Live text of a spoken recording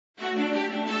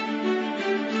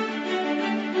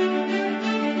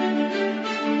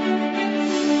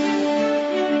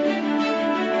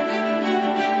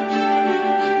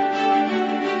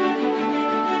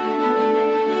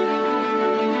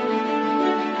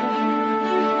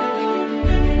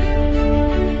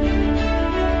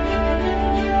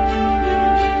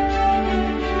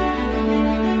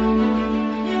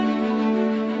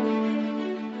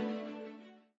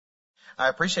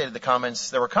appreciated the comments.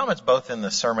 There were comments both in the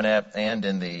sermonette and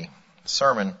in the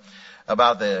sermon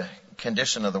about the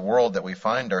condition of the world that we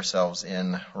find ourselves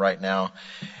in right now.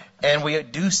 And we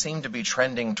do seem to be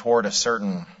trending toward a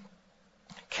certain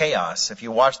chaos. If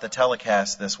you watch the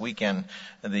telecast this weekend,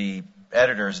 the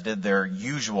editors did their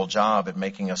usual job at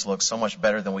making us look so much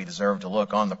better than we deserve to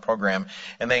look on the program.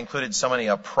 And they included so many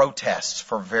protests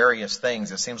for various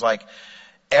things. It seems like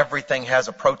everything has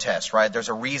a protest, right? There's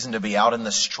a reason to be out in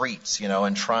the streets,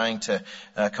 and trying to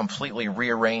completely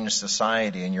rearrange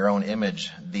society in your own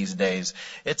image these days.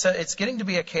 It's getting to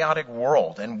be a chaotic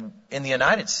world. And in the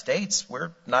United States,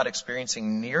 we're not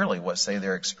experiencing nearly what, say,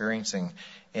 they're experiencing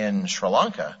in Sri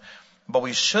Lanka. But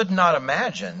we should not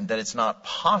imagine that it's not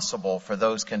possible for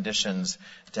those conditions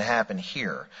to happen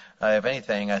here. If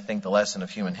anything, I think the lesson of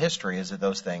human history is that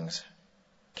those things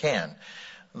can.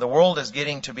 The world is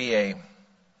getting to be a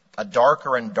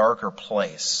darker and darker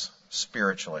place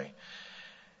spiritually.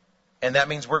 And that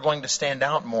means we're going to stand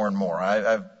out more and more.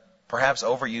 I've perhaps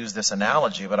overused this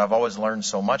analogy, but I've always learned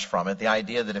so much from it. The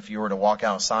idea that if you were to walk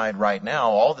outside right now,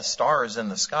 all the stars in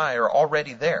the sky are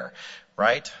already there,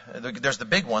 right? There's the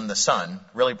big one, the sun,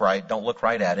 really bright. Don't look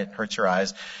right at it, hurts your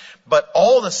eyes. But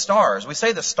all the stars, we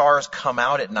say the stars come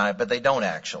out at night, but they don't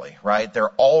actually, right? They're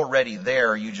already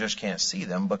there. You just can't see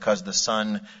them because the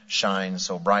sun shines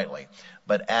so brightly.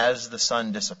 But as the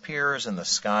sun disappears and the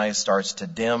sky starts to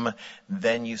dim,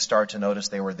 then you start to notice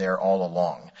they were there all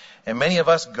along. And many of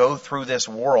us go through this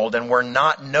world and we're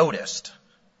not noticed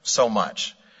so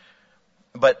much.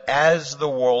 But as the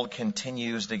world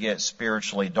continues to get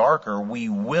spiritually darker, we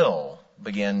will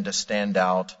begin to stand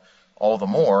out all the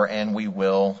more, and we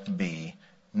will be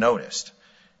noticed.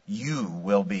 You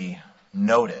will be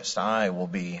noticed. I will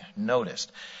be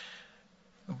noticed.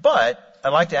 But I'd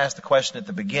like to ask the question at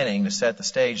the beginning to set the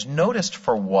stage. Noticed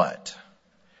for what?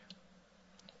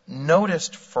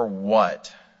 Noticed for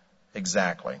what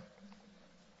exactly?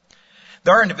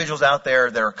 There are individuals out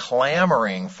there that are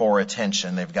clamoring for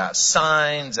attention. They've got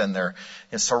signs and they're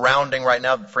surrounding right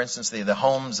now, for instance, the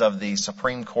homes of the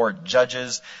Supreme Court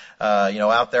judges,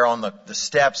 out there on the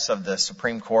steps of the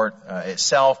Supreme Court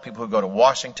itself, people who go to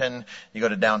Washington, you go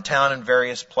to downtown in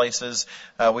various places.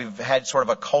 We've had sort of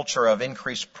a culture of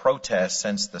increased protest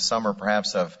since the summer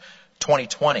perhaps of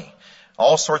 2020.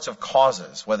 All sorts of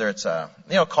causes, whether it's,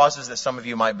 causes that some of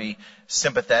you might be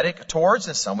sympathetic towards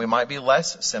and some we might be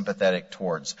less sympathetic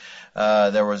towards.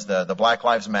 There was the Black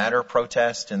Lives Matter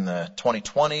protest in the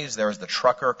 2020s. There was the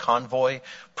trucker convoy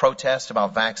protest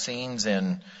about vaccines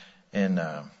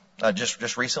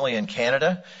just recently in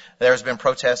Canada. There's been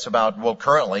protests about,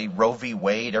 currently Roe v.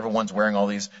 Wade. Everyone's wearing all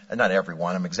these, not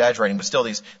everyone, I'm exaggerating, but still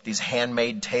these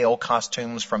handmade tail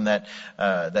costumes from that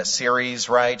series,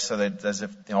 right? So that as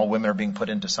if all women are being put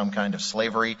into some kind of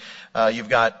slavery. You've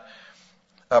got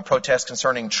protests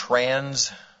concerning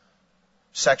transsexual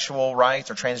rights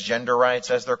or transgender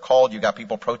rights as they're called. You've got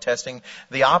people protesting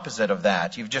the opposite of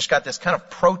that. You've just got this kind of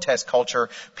protest culture,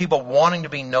 people wanting to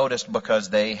be noticed because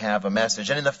they have a message.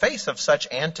 And in the face of such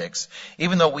antics,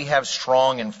 even though we have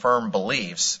strong and firm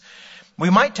beliefs, we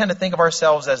might tend to think of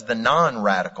ourselves as the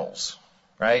non-radicals,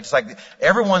 right? It's like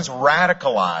everyone's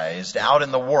radicalized out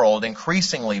in the world,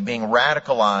 increasingly being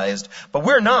radicalized, but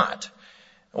we're not.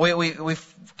 We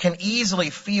can easily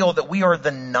feel that we are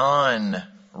the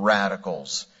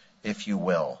non-radicals, if you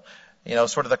will.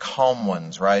 Sort of the calm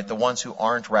ones, right? The ones who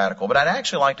aren't radical. But I'd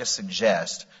actually like to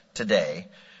suggest today,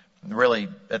 really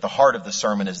at the heart of the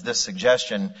sermon is this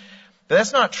suggestion, that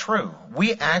that's not true.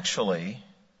 We actually,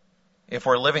 if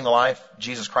we're living the life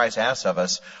Jesus Christ asks of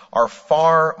us, are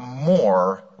far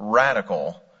more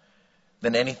radical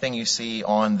than anything you see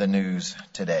on the news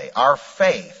today. Our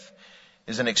faith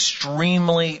is an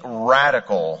extremely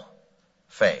radical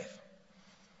faith.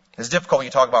 It's difficult when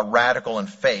you talk about radical and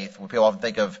faith, when people often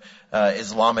think of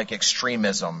Islamic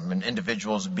extremism and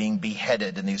individuals being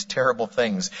beheaded and these terrible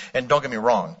things. And don't get me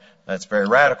wrong, that's very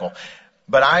radical.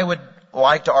 But I would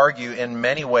like to argue in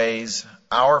many ways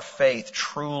our faith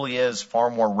truly is far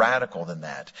more radical than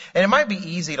that. And it might be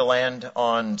easy to land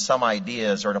on some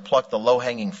ideas or to pluck the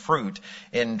low-hanging fruit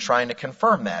in trying to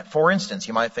confirm that. For instance,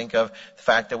 you might think of the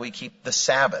fact that we keep the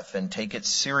Sabbath and take it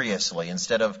seriously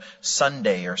instead of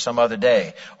Sunday or some other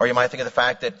day. Or you might think of the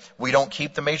fact that we don't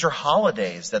keep the major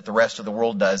holidays that the rest of the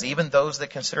world does, even those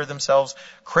that consider themselves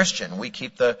Christian. We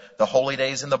keep the holy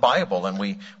days in the Bible, and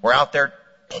we're out there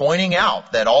pointing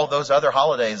out that all those other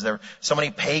holidays, there are so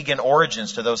many pagan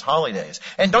origins to those holidays.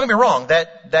 And don't get me wrong,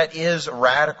 that is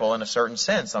radical in a certain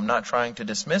sense. I'm not trying to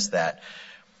dismiss that.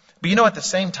 But at the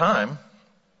same time,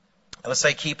 let's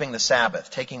say keeping the Sabbath,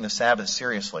 taking the Sabbath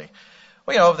seriously,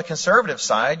 Well, the conservative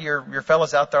side, your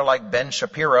fellows out there like Ben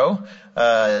Shapiro,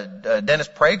 Dennis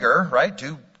Prager, right?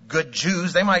 Two good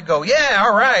Jews, they might go, yeah,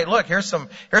 all right, look, here's some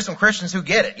Christians who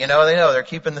get it. They know they're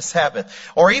keeping the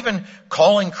Sabbath. Or even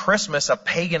calling Christmas a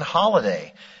pagan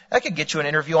holiday. That could get you an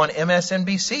interview on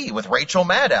MSNBC with Rachel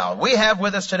Maddow. We have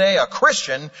with us today a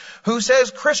Christian who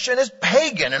says Christian is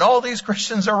pagan and all these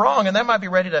Christians are wrong, and that might be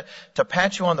ready to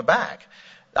pat you on the back.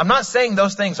 I'm not saying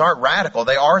those things aren't radical.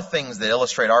 They are things that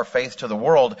illustrate our faith to the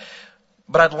world.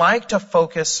 But I'd like to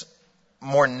focus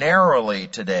more narrowly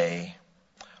today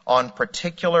on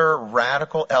particular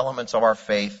radical elements of our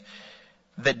faith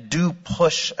that do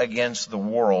push against the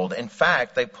world. In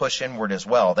fact, they push inward as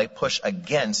well. They push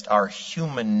against our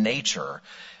human nature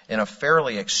in a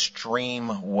fairly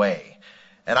extreme way.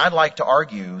 And I'd like to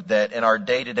argue that in our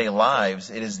day-to-day lives,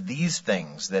 it is these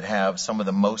things that have some of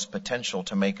the most potential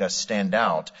to make us stand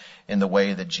out in the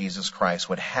way that Jesus Christ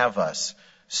would have us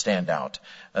stand out.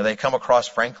 They come across,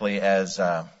 frankly, as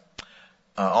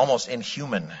almost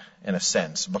inhuman in a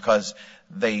sense, because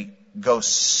they go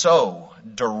so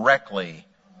directly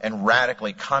and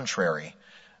radically contrary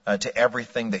to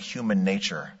everything that human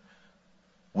nature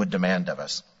would demand of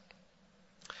us.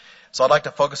 So I'd like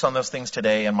to focus on those things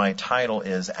today, and my title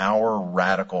is Our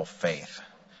Radical Faith.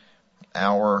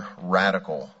 Our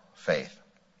Radical Faith.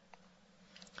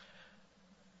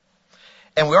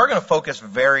 And we are going to focus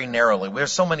very narrowly.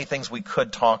 There's so many things we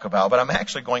could talk about, but I'm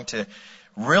actually going to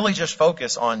really just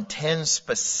focus on 10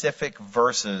 specific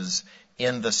verses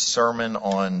in the Sermon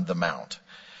on the Mount.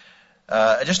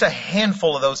 Just a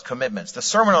handful of those commitments. The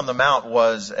Sermon on the Mount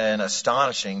was an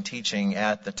astonishing teaching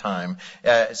at the time.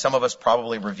 Some of us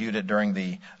probably reviewed it during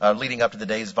the leading up to the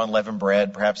days of unleavened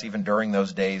bread, perhaps even during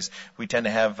those days. We tend to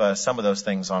have some of those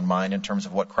things on mind in terms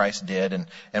of what Christ did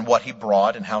and what he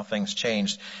brought and how things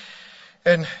changed.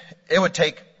 And it would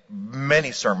take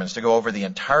many sermons to go over the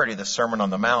entirety of the Sermon on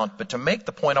the Mount, but to make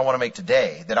the point I want to make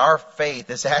today, that our faith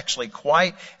is actually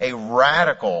quite a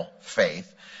radical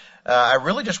faith, I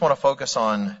really just want to focus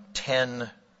on 10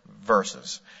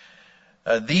 verses.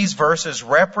 These verses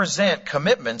represent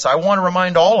commitments I want to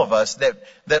remind all of us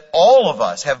that all of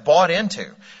us have bought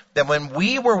into. That when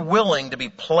we were willing to be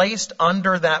placed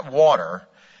under that water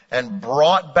and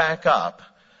brought back up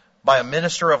by a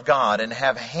minister of God and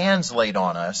have hands laid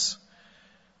on us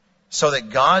so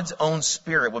that God's own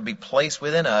Spirit would be placed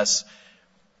within us,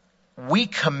 we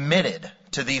committed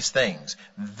to these things.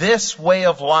 This way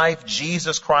of life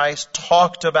Jesus Christ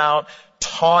talked about,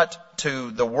 taught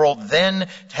to the world then,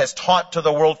 has taught to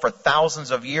the world for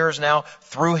thousands of years now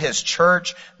through his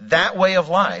church. That way of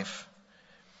life,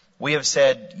 we have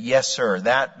said, yes, sir,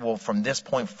 that will from this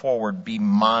point forward be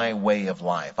my way of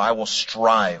life. I will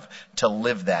strive to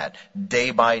live that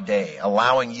day by day,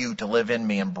 allowing you to live in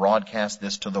me and broadcast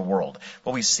this to the world.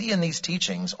 What we see in these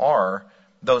teachings are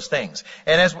those things.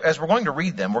 And as we're going to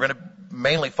read them, we're going to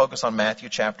mainly focus on Matthew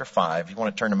chapter 5. If you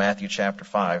want to turn to Matthew chapter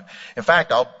 5. In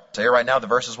fact, I'll tell you right now the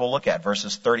verses we'll look at,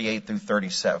 verses 38 through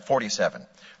 47.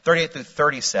 38 through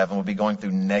 37 will be going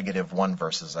through -1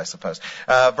 verses, I suppose.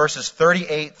 Verses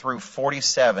 38 through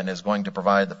 47 is going to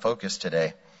provide the focus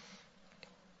today.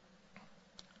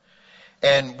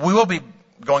 And we will be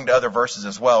going to other verses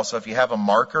as well. So if you have a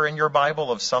marker in your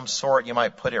Bible of some sort, you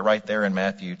might put it right there in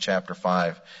Matthew chapter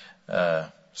 5.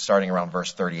 Starting around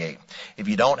verse 38. If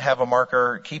you don't have a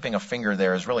marker, keeping a finger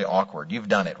there is really awkward. You've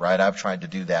done it, right? I've tried to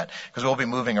do that because we'll be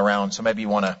moving around. So maybe you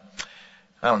want to,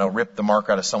 rip the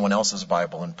marker out of someone else's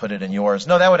Bible and put it in yours.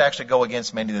 No, that would actually go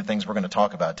against many of the things we're going to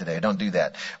talk about today. Don't do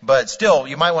that. But still,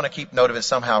 you might want to keep note of it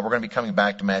somehow. We're going to be coming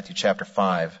back to Matthew chapter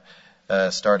 5,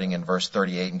 starting in verse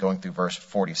 38 and going through verse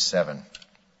 47.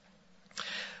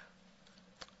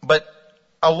 But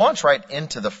I'll launch right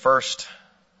into the first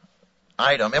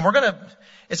item. And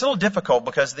it's a little difficult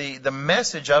because the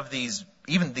message of these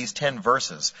 10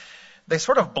 verses, they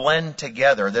sort of blend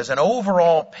together. There's an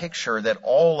overall picture that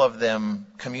all of them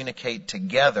communicate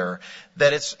together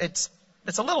that it's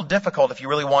a little difficult if you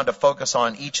really want to focus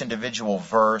on each individual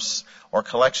verse or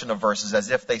collection of verses as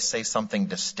if they say something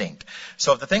distinct.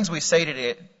 So if the things we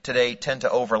say today tend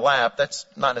to overlap, that's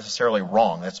not necessarily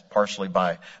wrong. That's partially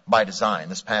by design.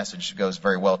 This passage goes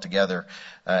very well together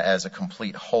as a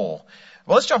complete whole.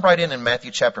 Well, let's jump right in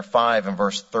Matthew chapter 5 and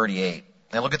verse 38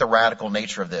 and look at the radical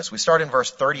nature of this. We start in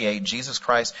verse 38. Jesus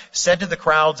Christ said to the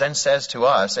crowds and says to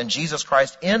us, and Jesus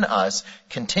Christ in us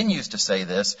continues to say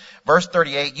this. Verse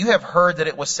 38, you have heard that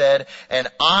it was said, an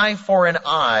eye for an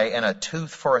eye and a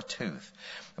tooth for a tooth.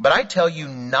 But I tell you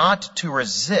not to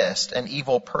resist an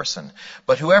evil person,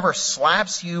 but whoever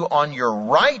slaps you on your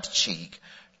right cheek,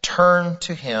 turn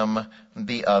to him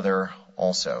the other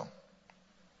also.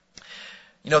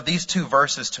 These two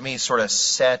verses to me sort of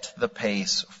set the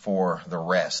pace for the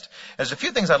rest. There's a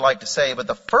few things I'd like to say, but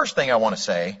the first thing I want to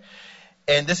say,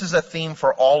 and this is a theme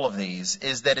for all of these,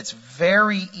 is that it's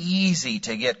very easy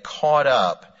to get caught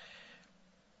up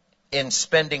in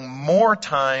spending more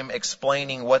time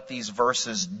explaining what these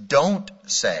verses don't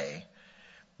say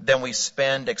than we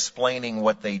spend explaining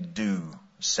what they do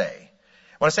say.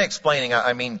 When I say explaining,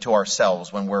 I mean to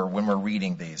ourselves when we're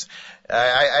reading these.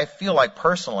 I feel like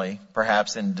personally,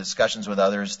 perhaps in discussions with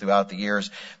others throughout the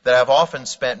years, that I've often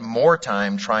spent more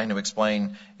time trying to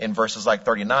explain in verses like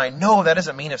 39, no, that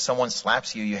doesn't mean if someone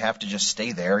slaps you, you have to just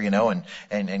stay there,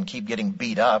 and keep getting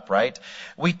beat up, right?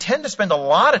 We tend to spend a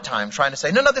lot of time trying to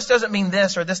say, no, this doesn't mean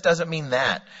this or this doesn't mean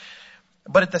that.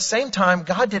 But at the same time,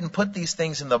 God didn't put these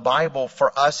things in the Bible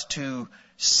for us to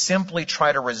simply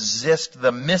try to resist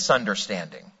the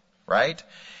misunderstanding, right?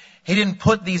 He didn't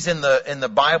put these in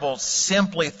the Bible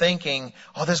simply thinking,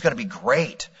 oh, this is going to be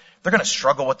great. They're going to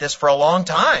struggle with this for a long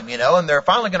time, and they're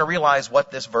finally going to realize what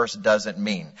this verse doesn't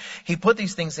mean. He put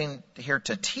these things in here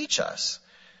to teach us,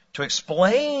 to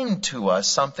explain to us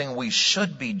something we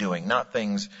should be doing, not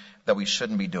things that we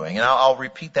shouldn't be doing. And I'll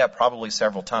repeat that probably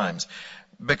several times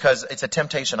because it's a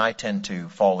temptation I tend to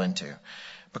fall into.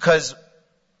 Because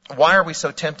why are we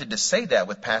so tempted to say that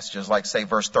with passages like, say,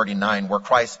 verse 39, where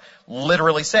Christ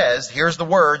literally says, here's the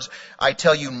words, I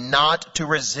tell you not to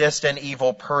resist an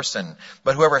evil person,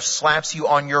 but whoever slaps you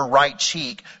on your right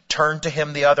cheek, turn to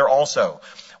him the other also.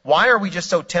 Why are we just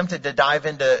so tempted to dive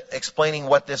into explaining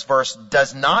what this verse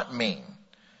does not mean,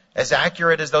 as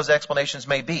accurate as those explanations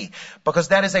may be? Because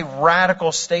that is a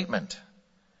radical statement.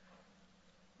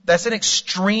 That's an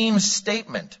extreme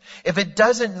statement. If it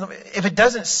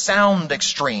doesn't sound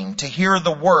extreme to hear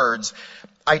the words,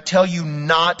 I tell you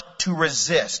not to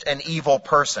resist an evil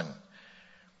person,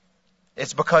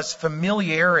 it's because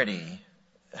familiarity,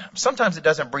 sometimes it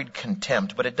doesn't breed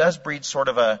contempt, but it does breed sort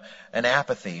of an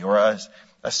apathy or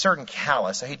a certain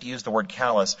callous. I hate to use the word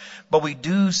callous, but we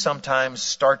do sometimes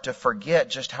start to forget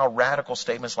just how radical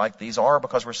statements like these are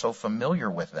because we're so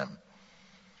familiar with them.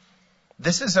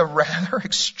 This is a rather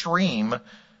extreme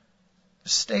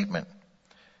statement.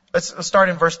 Let's start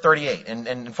in verse 38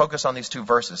 and focus on these two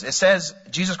verses. It says,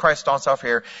 Jesus Christ starts off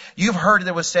here, you've heard that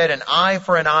it was said, an eye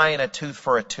for an eye and a tooth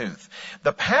for a tooth.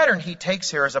 The pattern he takes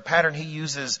here is a pattern he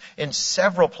uses in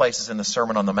several places in the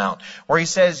Sermon on the Mount, where he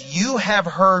says, you have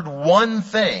heard one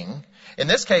thing. In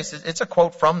this case, it's a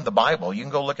quote from the Bible. You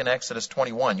can go look in Exodus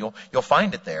 21. You'll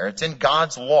find it there. It's in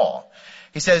God's law.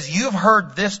 He says, you've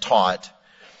heard this taught,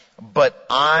 but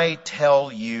I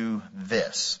tell you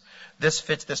this. This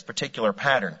fits this particular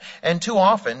pattern. And too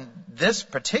often, this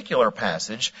particular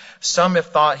passage, some have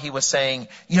thought he was saying,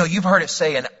 you've heard it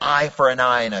say an eye for an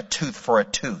eye and a tooth for a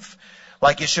tooth.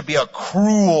 Like it should be a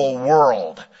cruel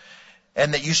world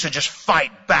and that you should just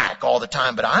fight back all the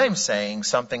time. But I'm saying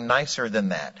something nicer than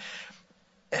that.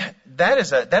 That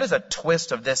is a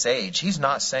twist of this age. He's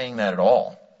not saying that at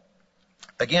all.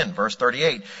 Again, verse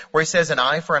 38, where he says an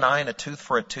eye for an eye and a tooth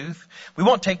for a tooth. We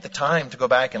won't take the time to go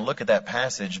back and look at that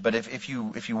passage, but if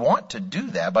you want to do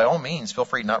that, by all means, feel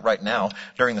free, not right now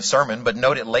during the sermon, but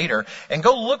note it later and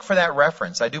go look for that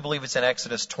reference. I do believe it's in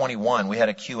Exodus 21. We had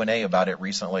a Q&A about it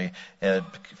recently, a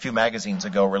few magazines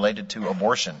ago, related to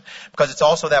abortion. Because it's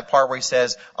also that part where he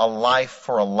says a life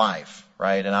for a life.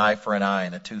 Right? An eye for an eye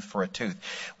and a tooth for a tooth.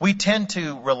 We tend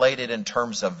to relate it in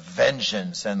terms of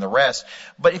vengeance and the rest.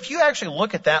 But if you actually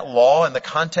look at that law in the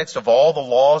context of all the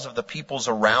laws of the peoples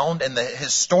around and the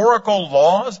historical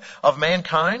laws of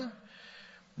mankind,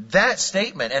 that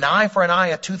statement, an eye for an eye,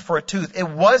 a tooth for a tooth, it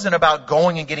wasn't about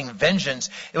going and getting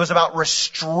vengeance. It was about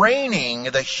restraining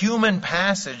the human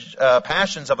passions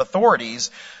of authorities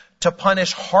to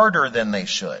punish harder than they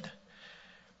should.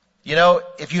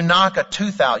 If you knock a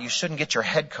tooth out, you shouldn't get your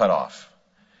head cut off.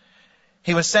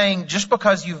 He was saying just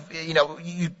because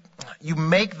you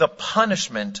make the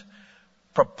punishment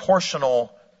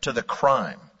proportional to the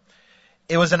crime.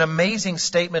 It was an amazing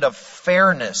statement of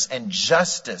fairness and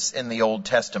justice in the Old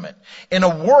Testament. In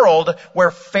a world where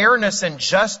fairness and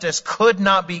justice could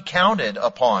not be counted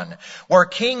upon, where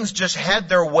kings just had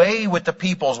their way with the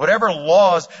peoples, whatever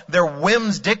laws their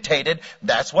whims dictated,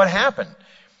 that's what happened.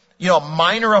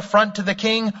 Minor affront to the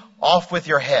king, off with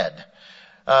your head.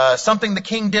 Something the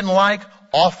king didn't like,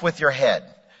 off with your head.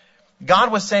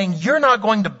 God was saying, you're not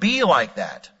going to be like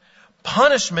that.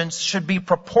 Punishments should be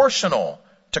proportional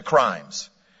to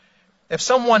crimes. If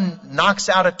someone knocks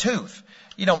out a tooth,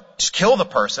 you don't just kill the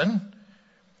person.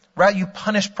 Right? You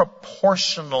punish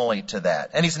proportionally to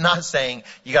that. And he's not saying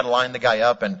you got to line the guy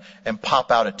up and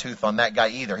pop out a tooth on that guy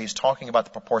either. He's talking about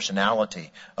the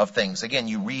proportionality of things. Again,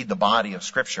 you read the body of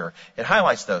Scripture. It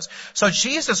highlights those. So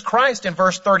Jesus Christ in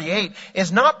verse 38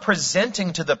 is not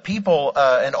presenting to the people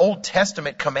an Old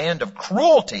Testament command of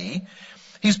cruelty.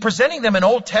 He's presenting them an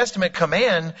Old Testament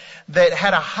command that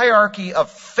had a hierarchy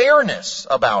of fairness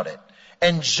about it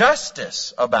and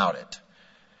justice about it.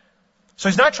 So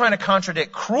he's not trying to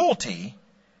contradict cruelty.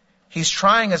 He's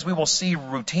trying, as we will see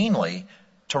routinely,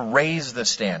 to raise the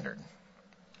standard.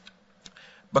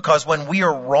 Because when we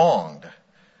are wronged,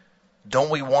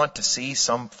 don't we want to see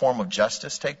some form of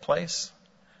justice take place?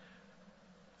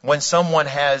 When someone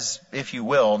has, if you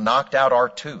will, knocked out our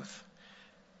tooth,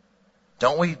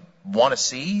 don't we want to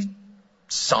see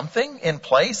something in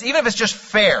place? Even if it's just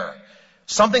fair.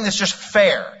 Something that's just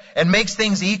fair and makes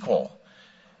things equal.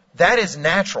 That is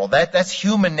natural. That's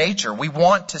human nature. We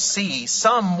want to see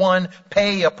someone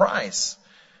pay a price.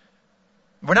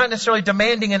 We're not necessarily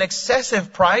demanding an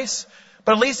excessive price,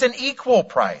 but at least an equal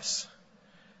price.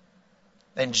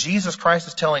 And Jesus Christ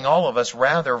is telling all of us,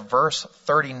 rather, verse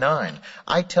 39,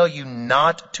 I tell you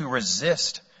not to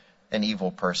resist an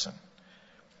evil person.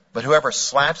 But whoever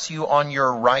slaps you on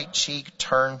your right cheek,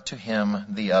 turn to him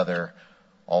the other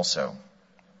also.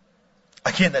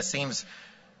 Again, that seems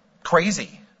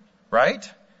crazy. Right?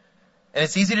 And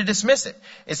it's easy to dismiss it.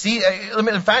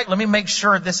 Let me make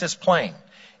sure this is plain.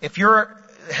 If you're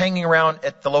hanging around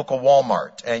at the local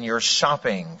Walmart and you're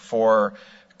shopping for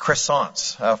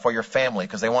croissants for your family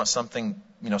because they want something,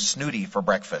 snooty for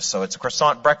breakfast, so it's a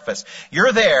croissant breakfast.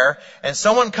 You're there and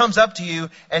someone comes up to you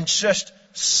and just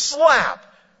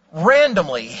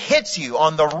randomly hits you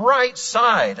on the right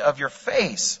side of your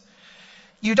face.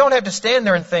 You don't have to stand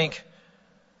there and think,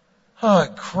 oh,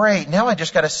 great. Now I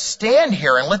just got to stand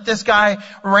here and let this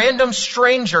random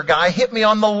stranger guy hit me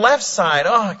on the left side.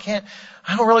 Oh,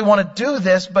 I don't really want to do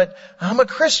this, but I'm a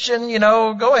Christian,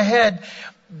 go ahead.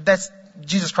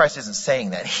 Jesus Christ isn't saying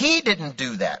that. He didn't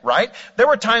do that, right? There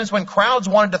were times when crowds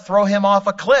wanted to throw him off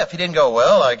a cliff. He didn't go,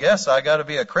 well, I guess I got to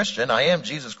be a Christian. I am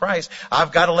Jesus Christ.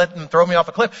 I've got to let them throw me off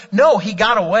a cliff. No, he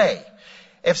got away.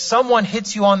 If someone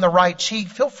hits you on the right cheek,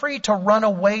 feel free to run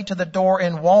away to the door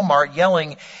in Walmart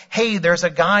yelling, hey, there's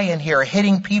a guy in here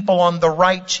hitting people on the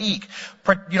right cheek.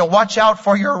 Watch out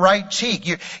for your right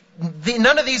cheek.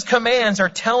 None of these commands are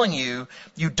telling you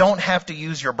don't have to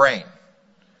use your brain,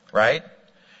 right?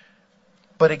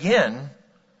 But again,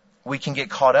 we can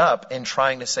get caught up in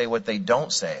trying to say what they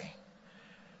don't say.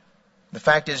 The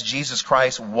fact is, Jesus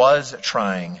Christ was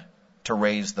trying to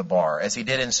raise the bar, as he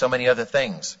did in so many other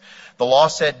things. The law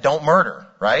said, don't murder,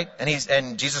 right?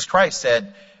 And Jesus Christ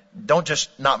said, don't just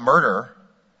not murder.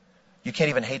 You can't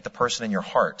even hate the person in your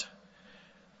heart.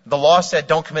 The law said,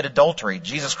 don't commit adultery.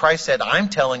 Jesus Christ said, I'm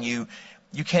telling you,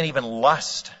 you can't even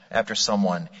lust after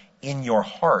someone in your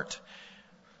heart.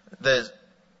 The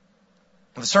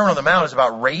Sermon on the Mount is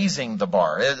about raising the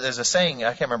bar. There's a saying,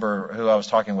 I can't remember who I was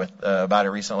talking with about it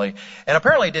recently, and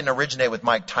apparently it didn't originate with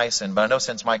Mike Tyson, but I know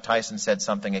since Mike Tyson said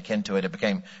something akin to it, it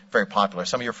became very popular.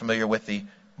 Some of you are familiar with the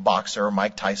boxer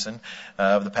Mike Tyson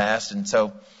of the past, and so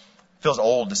it feels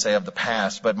old to say of the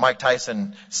past, but Mike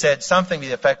Tyson said something to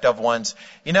the effect of once,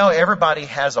 everybody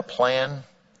has a plan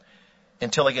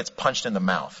until he gets punched in the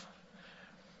mouth.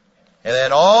 And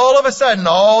then all of a sudden,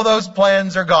 all those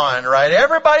plans are gone, right?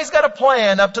 Everybody's got a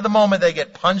plan up to the moment they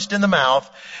get punched in the mouth,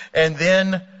 and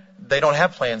then they don't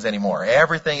have plans anymore.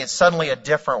 Everything is suddenly a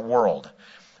different world.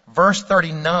 Verse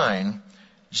 39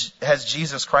 has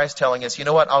Jesus Christ telling us, you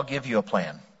know what? I'll give you a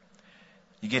plan.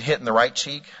 You get hit in the right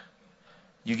cheek,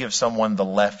 you give someone the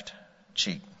left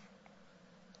cheek.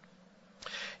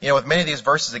 With many of these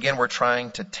verses, again, we're trying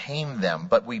to tame them,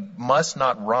 but we must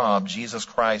not rob Jesus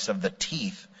Christ of the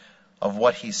teeth of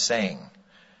what he's saying.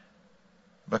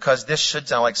 Because this should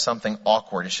sound like something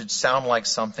awkward. It should sound like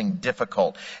something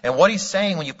difficult. And what he's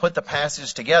saying when you put the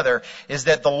passages together is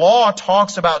that the law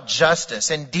talks about justice.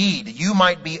 Indeed, you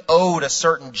might be owed a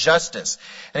certain justice.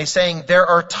 And he's saying there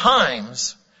are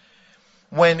times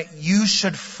when you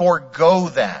should forego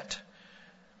that.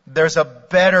 There's a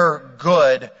better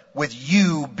good with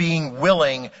you being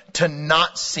willing to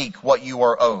not seek what you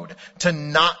are owed, to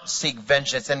not seek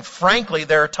vengeance. And frankly,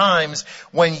 there are times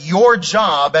when your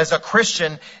job as a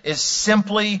Christian is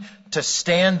simply to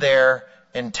stand there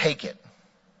and take it,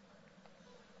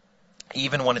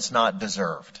 even when it's not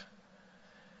deserved.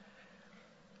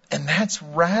 And that's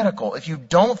radical. If you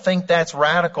don't think that's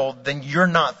radical, then you're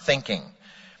not thinking.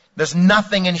 There's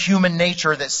nothing in human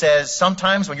nature that says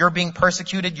sometimes when you're being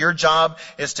persecuted, your job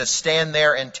is to stand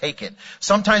there and take it.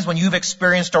 Sometimes when you've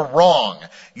experienced a wrong,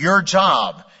 your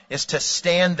job is to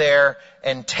stand there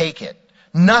and take it.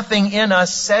 Nothing in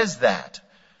us says that.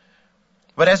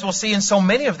 But as we'll see in so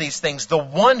many of these things, the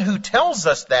one who tells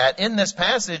us that in this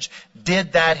passage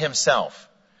did that himself.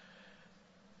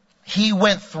 He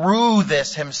went through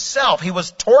this himself. He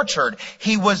was tortured.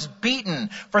 He was beaten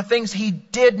for things he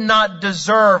did not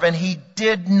deserve, and he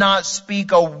did not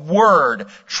speak a word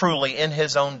truly in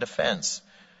his own defense,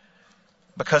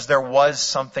 because there was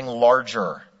something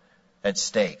larger at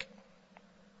stake.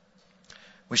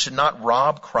 We should not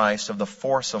rob Christ of the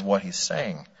force of what he's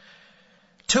saying.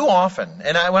 Too often,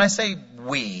 and when I say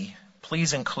we,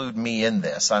 please include me in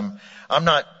this. I'm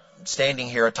not standing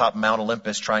here atop Mount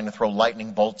Olympus trying to throw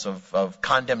lightning bolts of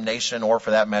condemnation, or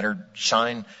for that matter,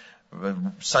 shine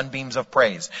sunbeams of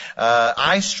praise.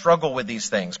 I struggle with these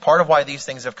things. Part of why these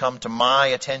things have come to my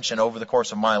attention over the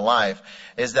course of my life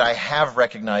is that I have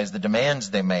recognized the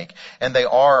demands they make, and they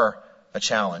are a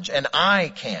challenge. And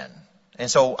I can.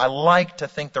 And so I like to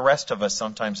think the rest of us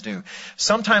sometimes do.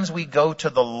 Sometimes we go to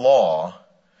the law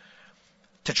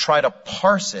to try to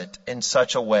parse it in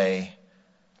such a way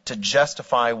to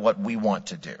justify what we want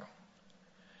to do.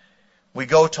 We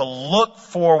go to look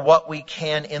for what we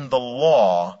can in the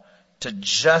law to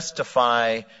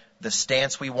justify the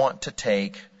stance we want to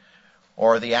take,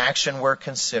 or the action we're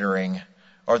considering,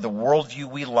 or the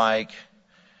worldview we like,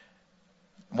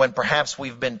 when perhaps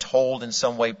we've been told in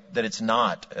some way that it's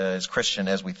not as Christian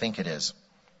as we think it is.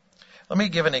 Let me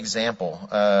give an example.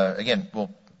 Again,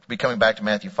 we'll be coming back to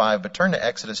Matthew 5, but turn to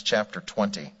Exodus chapter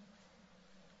 20.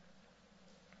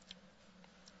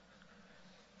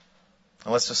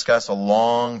 And let's discuss a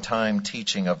long time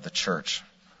teaching of the church.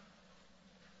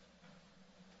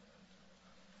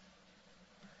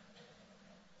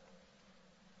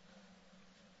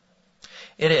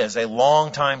 It is a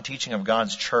long time teaching of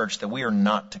God's church that we are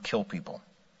not to kill people.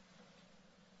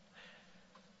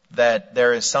 That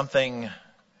there is something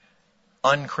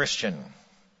unchristian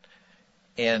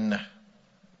in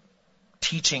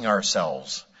teaching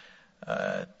ourselves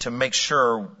to make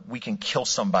sure we can kill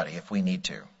somebody if we need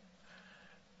to.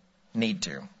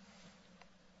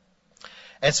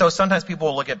 And so sometimes people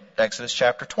will look at Exodus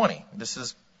chapter 20. This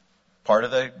is part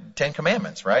of the Ten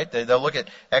Commandments, right? They'll look at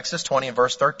Exodus 20 and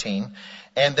verse 13,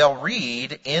 and they'll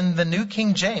read in the New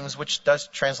King James, which does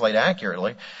translate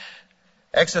accurately,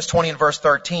 Exodus 20 and verse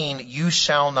 13, you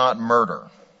shall not murder.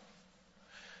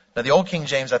 Now the Old King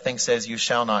James, I think, says you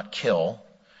shall not kill.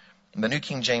 And the New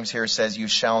King James here says you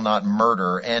shall not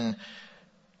murder. And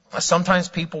sometimes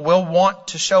people will want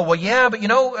to show, well, yeah, but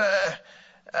when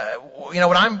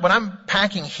I'm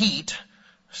packing heat,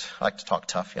 I like to talk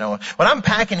tough, when I'm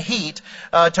packing heat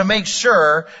to make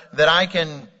sure that I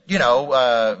can,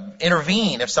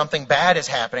 intervene if something bad is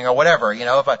happening or whatever.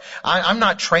 If I'm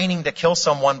not training to kill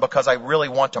someone because I really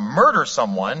want to murder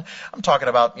someone. I'm talking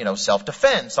about,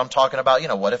 self-defense. I'm talking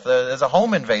about, what if there's a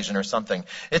home invasion or something?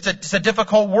 It's a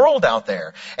difficult world out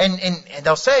there. And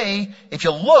they'll say, if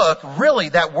you look, really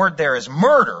that word there is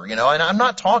murder, and I'm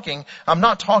not talking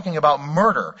about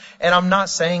murder. And I'm not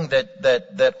saying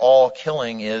that all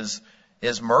killing is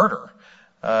murder.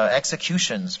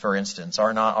 Executions, for instance,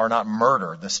 are not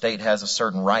murder. The state has a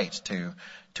certain right to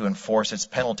enforce its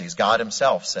penalties. God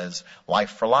himself says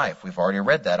life for life. We've already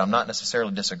read that. I'm not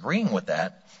necessarily disagreeing with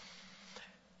that.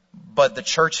 But the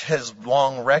church has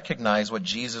long recognized what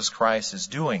Jesus Christ is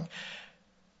doing.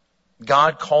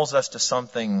 God calls us to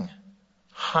something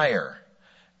higher.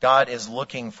 God is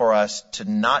looking for us to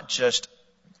not just,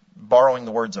 borrowing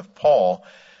the words of Paul,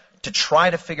 to try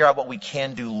to figure out what we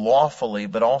can do lawfully,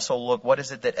 but also look, what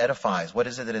is it that edifies? What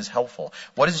is it that is helpful?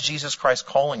 What is Jesus Christ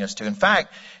calling us to? In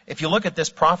fact, if you look at this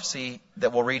prophecy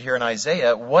that we'll read here in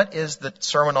Isaiah, what is the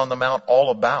Sermon on the Mount all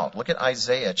about? Look at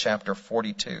Isaiah chapter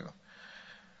 42.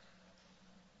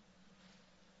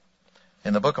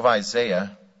 In the book of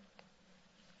Isaiah,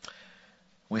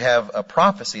 we have a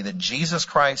prophecy that Jesus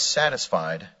Christ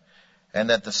satisfied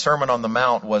and that the Sermon on the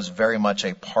Mount was very much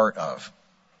a part of.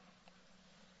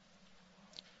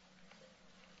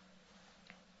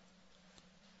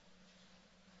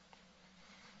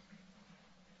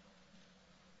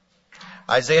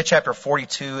 Isaiah chapter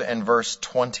 42 and verse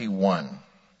 21.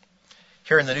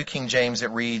 Here in the New King James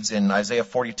it reads in Isaiah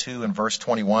 42 and verse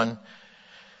 21,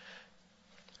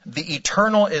 the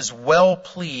Eternal is well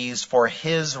pleased for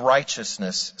his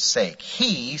righteousness' sake.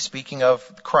 He, speaking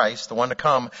of Christ, the one to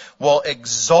come, will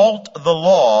exalt the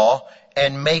law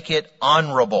and make it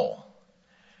honorable.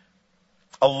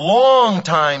 A long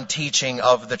time teaching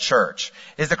of the church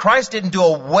is that Christ didn't do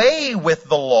away with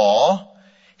the law.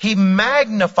 He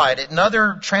magnified it. And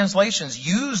other translations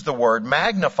use the word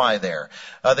magnify there.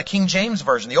 The King James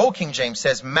Version, the Old King James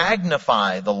says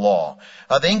magnify the law.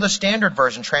 The English Standard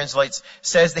Version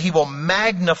says that he will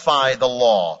magnify the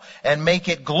law and make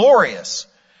it glorious.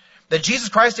 That Jesus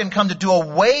Christ didn't come to do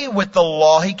away with the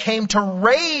law. He came to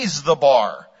raise the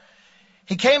bar.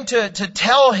 He came to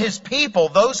tell his people,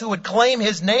 those who would claim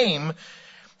his name,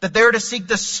 that they're to seek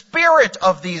the spirit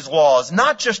of these laws,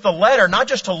 not just the letter, not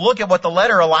just to look at what the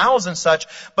letter allows and such,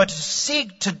 but to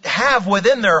seek to have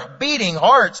within their beating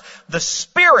hearts the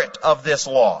spirit of this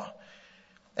law,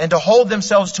 and to hold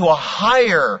themselves to a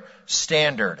higher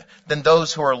standard than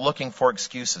those who are looking for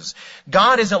excuses.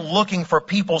 God isn't looking for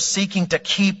people seeking to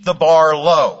keep the bar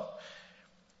low.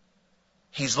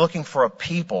 He's looking for a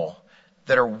people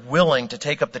that are willing to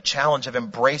take up the challenge of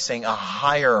embracing a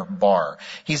higher bar.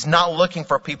 He's not looking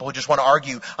for people who just want to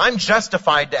argue, I'm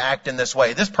justified to act in this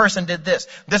way. This person did this.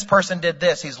 This person did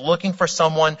this. He's looking for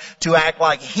someone to act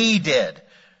like he did,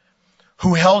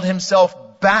 who held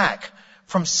himself back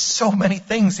from so many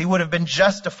things he would have been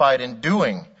justified in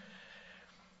doing.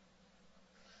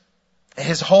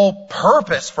 His whole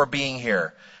purpose for being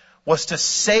here was to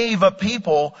save a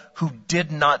people who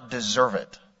did not deserve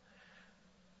it.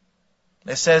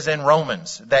 It says in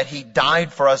Romans that he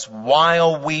died for us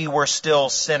while we were still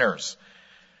sinners.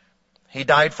 He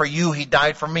died for you. He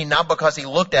died for me, not because he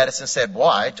looked at us and said, well,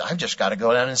 I've just got to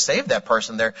go down and save that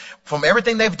person there. From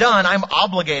everything they've done, I'm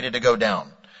obligated to go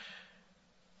down.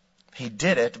 He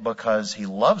did it because he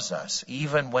loves us,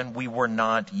 even when we were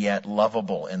not yet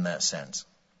lovable in that sense.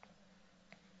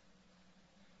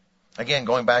 Again,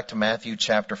 going back to Matthew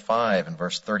chapter 5 and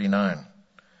verse 39.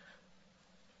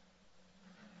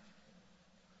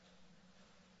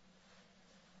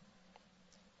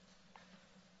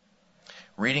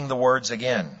 Reading the words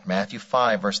again, Matthew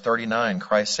 5, verse 39,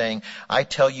 Christ saying, I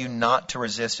tell you not to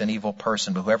resist an evil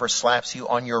person, but whoever slaps you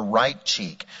on your right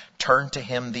cheek, turn to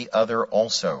him the other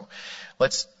also.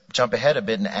 Let's jump ahead a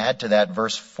bit and add to that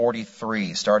verse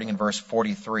 43, starting in verse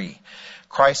 43.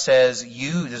 Christ says,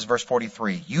 this is verse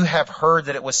 43, you have heard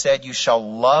that it was said, you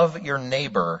shall love your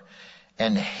neighbor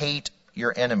and hate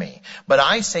your enemy. But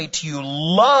I say to you,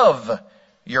 love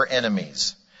your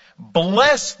enemies.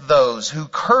 Bless those who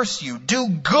curse you. Do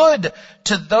good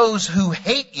to those who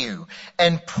hate you.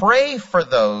 And pray for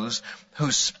those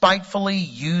who spitefully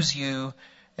use you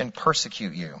and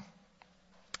persecute you.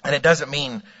 And it doesn't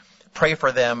mean pray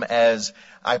for them as,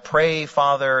 I pray,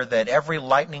 Father, that every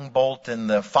lightning bolt in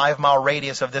the 5-mile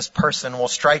radius of this person will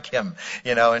strike him,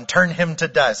 and turn him to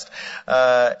dust.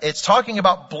 It's talking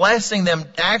about blessing them,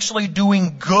 actually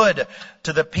doing good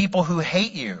to the people who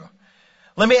hate you.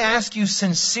 Let me ask you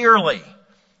sincerely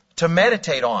to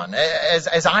meditate on,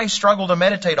 as I struggle to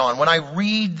meditate on, when I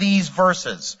read these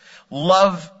verses,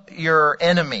 love your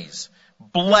enemies,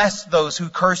 bless those who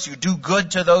curse you, do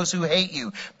good to those who hate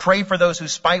you, pray for those who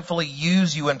spitefully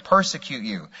use you and persecute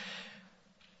you.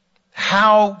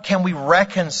 How can we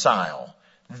reconcile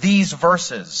these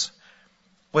verses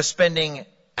with spending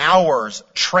hours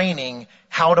training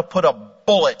how to put a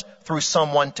bullet through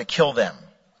someone to kill them?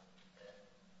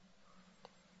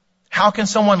 How can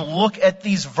someone look at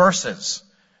these verses,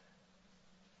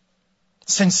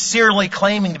 sincerely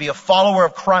claiming to be a follower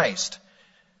of Christ,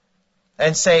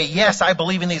 and say, yes, I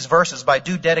believe in these verses, but I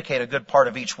do dedicate a good part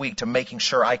of each week to making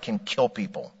sure I can kill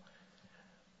people?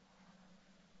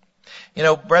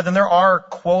 Brethren, there are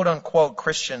quote-unquote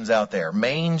Christians out there,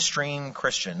 mainstream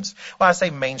Christians. Well, I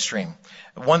say mainstream.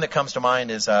 One that comes to mind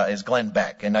is Glenn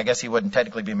Beck, and I guess he wouldn't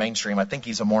technically be mainstream. I think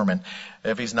he's a Mormon.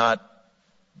 If he's not,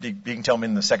 you can tell me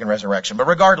in the second resurrection. But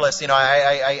regardless,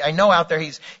 I know out there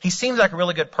he seems like a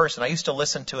really good person. I used to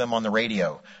listen to him on the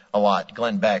radio a lot,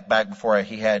 Glenn Beck, back before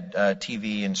he had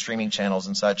TV and streaming channels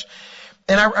and such.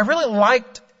 And I really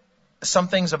liked some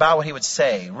things about what he would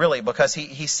say, really, because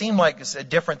he seemed like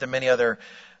different than many other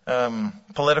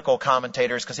political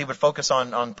commentators, because he would focus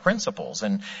on principles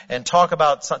and talk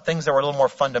about some things that were a little more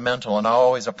fundamental, and I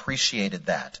always appreciated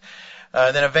that.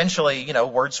 Then eventually,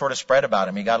 word sort of spread about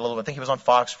him. He got I think he was on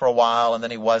Fox for a while, and then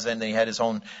he wasn't. And he had his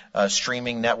own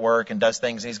streaming network and does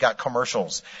things. And he's got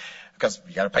commercials because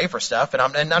you got to pay for stuff.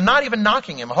 And I'm not even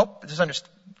knocking him. I hope this is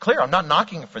clear. I'm not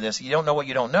knocking him for this. You don't know what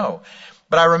you don't know.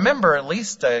 But I remember at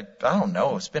least, I don't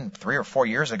know, it's been 3 or 4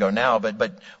 years ago now,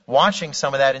 but watching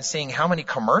some of that and seeing how many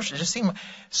commercials, it just seemed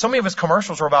so many of his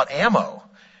commercials were about ammo.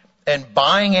 And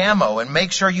buying ammo, and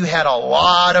make sure you had a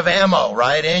lot of ammo,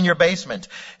 right, in your basement.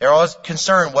 They're always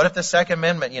concerned, what if the Second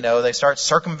Amendment, they start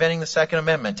circumventing the Second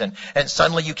Amendment, and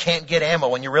suddenly you can't get ammo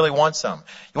when you really want some.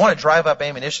 You want to drive up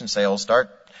ammunition sales,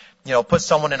 start put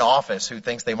someone in office who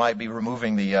thinks they might be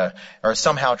removing or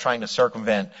somehow trying to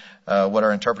circumvent what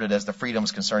are interpreted as the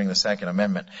freedoms concerning the Second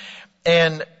Amendment.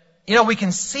 And, we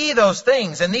can see those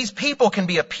things, and these people can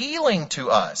be appealing to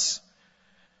us.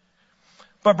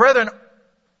 But brethren,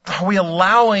 are we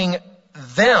allowing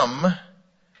them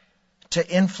to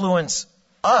influence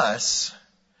us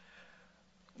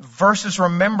versus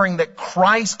remembering that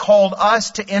Christ called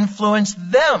us to influence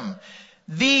them?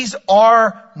 These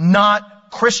are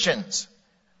not Christians.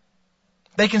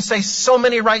 They can say so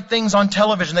many right things on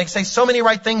television. They can say so many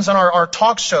right things on our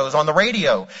talk shows, on the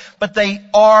radio. But they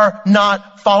are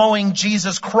not following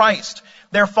Jesus Christ.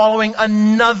 They're following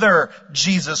another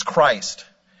Jesus Christ.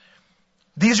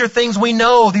 These are things we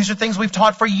know. These are things we've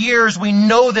taught for years. We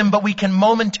know them, but we can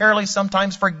momentarily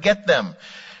sometimes forget them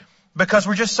because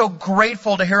we're just so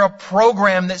grateful to hear a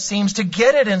program that seems to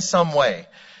get it in some way.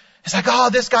 It's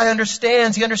like, this guy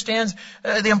understands. He understands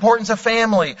the importance of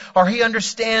family, or he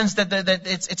understands that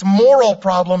it's moral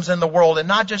problems in the world and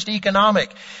not just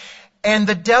economic. And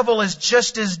the devil is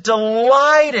just as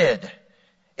delighted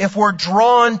if we're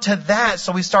drawn to that,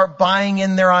 so we start buying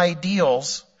in their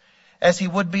ideals, as he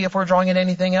would be if we're drawing in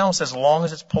anything else, as long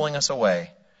as it's pulling us away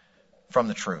from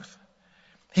the truth.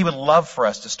 He would love for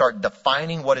us to start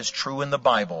defining what is true in the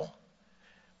Bible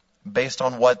based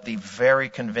on what the very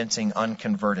convincing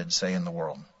unconverted say in the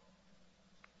world.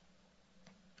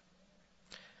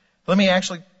 Let me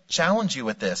actually challenge you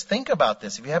with this. Think about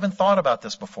this if you haven't thought about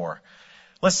this before.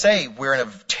 Let's say we're in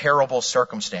a terrible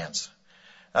circumstance.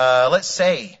 Let's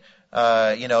say,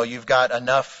 you've got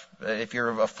enough, if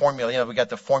you're a formula, we got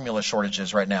the formula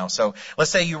shortages right now. So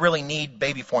let's say you really need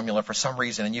baby formula for some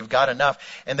reason and you've got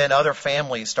enough, and then other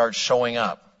families start showing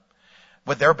up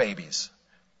with their babies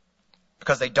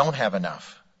because they don't have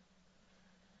enough.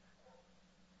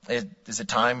 Is it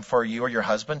time for you or your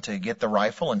husband to get the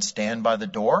rifle and stand by the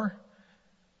door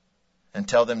and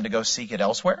tell them to go seek it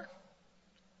elsewhere?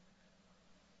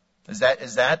 Is that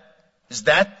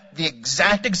the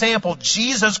exact example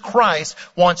Jesus Christ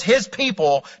wants his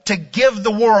people to give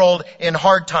the world in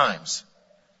hard times?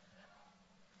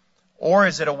 Or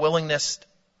is it a willingness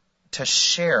to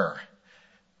share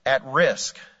at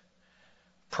risk,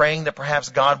 praying that perhaps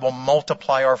God will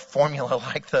multiply our formula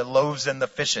like the loaves and the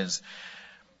fishes,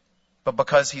 but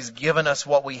because he's given us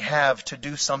what we have to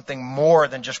do something more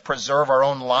than just preserve our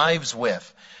own lives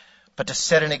with, but to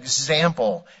set an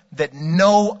example that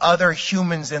no other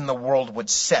humans in the world would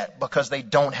set because they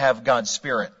don't have God's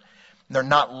Spirit. They're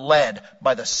not led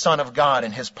by the Son of God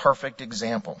and his perfect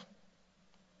example.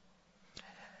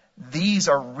 These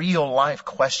are real life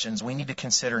questions we need to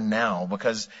consider now,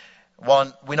 because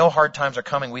while we know hard times are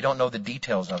coming, we don't know the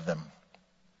details of them.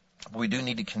 But we do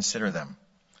need to consider them.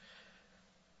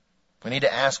 We need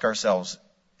to ask ourselves,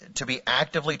 to be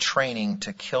actively training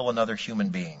to kill another human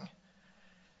being,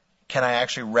 can I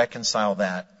actually reconcile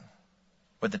that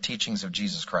with the teachings of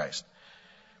Jesus Christ?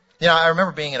 I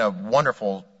remember being in a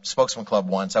wonderful spokesman club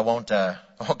once. I won't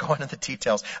go into the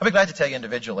details. I'll be glad to tell you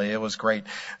individually. It was great.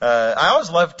 I always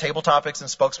loved table topics in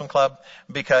spokesman club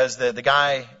because the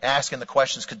guy asking the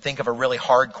questions could think of a really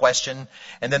hard question,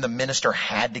 and then the minister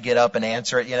had to get up and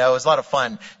answer it. It was a lot of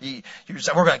fun. We're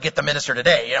going to get the minister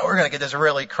today. We're going to get this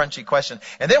really crunchy question.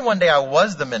 And then one day I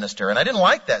was the minister, and I didn't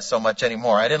like that so much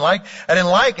anymore. I didn't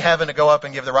like having to go up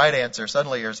and give the right answer.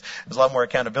 Suddenly there's a lot more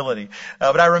accountability.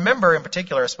 But I remember in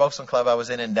particular a spokesman club I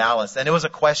was in Dallas, and it was a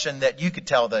question that you could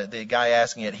tell the guy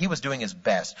asking it, he was doing his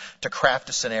best to craft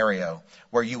a scenario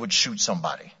where you would shoot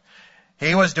somebody.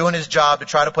 He was doing his job to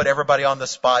try to put everybody on the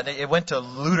spot. It went to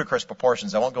ludicrous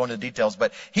proportions. I won't go into the details,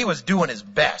 but he was doing his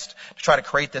best to try to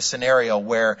create this scenario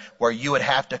where you would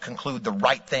have to conclude the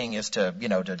right thing is to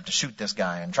shoot this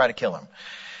guy and try to kill him.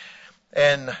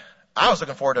 And I was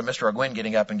looking forward to Mr. O'Gwin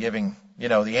getting up and giving,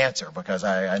 the answer, because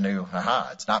I knew,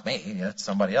 it's not me, it's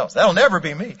somebody else. That'll never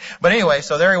be me. But anyway,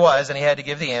 so there he was, and he had to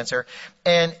give the answer.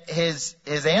 And his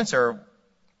answer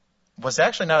was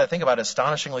actually, now that I think about it,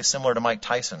 astonishingly similar to Mike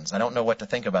Tyson's. I don't know what to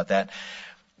think about that.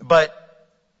 But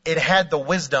it had the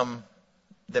wisdom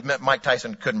that Mike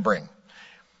Tyson couldn't bring.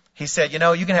 He said, you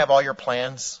can have all your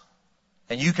plans,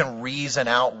 and you can reason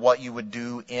out what you would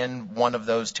do in one of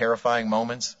those terrifying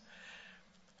moments.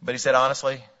 But he said,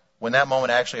 honestly, when that moment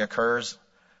actually occurs,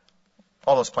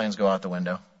 all those plans go out the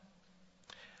window.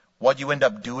 What you end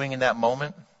up doing in that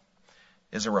moment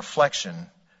is a reflection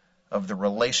of the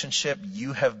relationship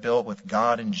you have built with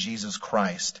God and Jesus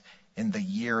Christ in the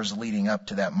years leading up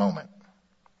to that moment.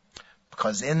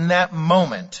 Because in that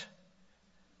moment,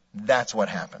 that's what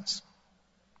happens.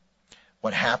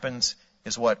 What happens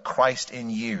is what Christ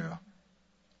in you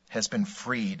has been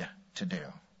freed to do.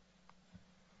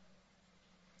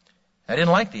 I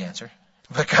didn't like the answer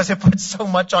because it put so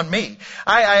much on me.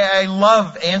 I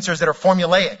love answers that are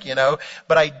formulaic,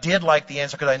 but I did like the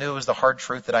answer because I knew it was the hard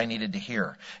truth that I needed to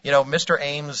hear. Mr.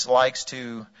 Ames likes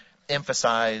to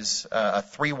emphasize a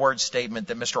 3-word statement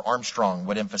that Mr. Armstrong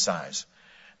would emphasize,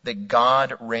 that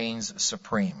God reigns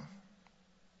supreme.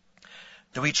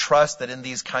 Do we trust that in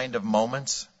these kind of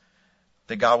moments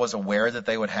that God was aware that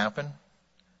they would happen?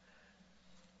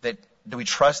 Do we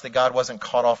trust that God wasn't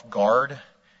caught off guard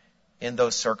in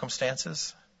those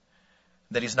circumstances?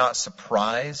 That He's not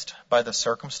surprised by the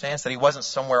circumstance? That He wasn't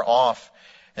somewhere off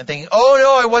and thinking, oh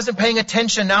no, I wasn't paying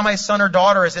attention. Now my son or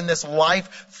daughter is in this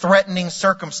life-threatening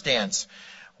circumstance.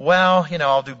 Well,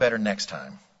 I'll do better next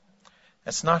time.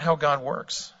 That's not how God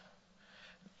works.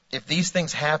 If these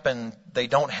things happen, they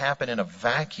don't happen in a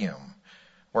vacuum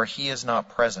where He is not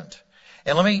present.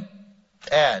 And let me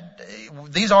add,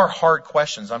 these are hard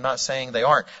questions. I'm not saying they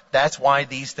aren't. That's why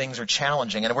these things are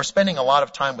challenging. And we're spending a lot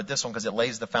of time with this one because it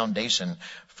lays the foundation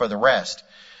for the rest.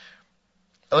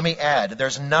 Let me add,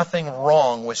 there's nothing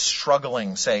wrong with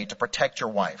struggling, say, to protect your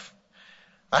wife.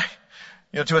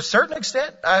 To a certain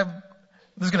extent,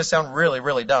 this is going to sound really,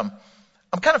 really dumb.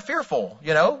 I'm kind of fearful,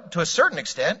 to a certain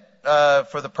extent,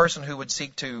 for the person who would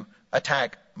seek to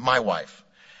attack my wife.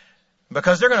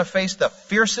 Because they're going to face the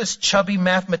fiercest chubby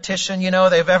mathematician,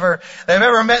 they've ever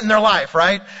met in their life,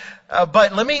 right?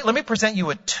 But let me present you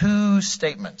with 2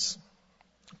 statements.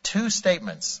 2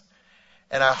 statements.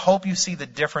 And I hope you see the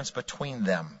difference between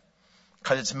them.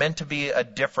 Because it's meant to be a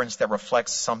difference that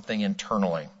reflects something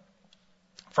internally.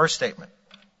 First statement.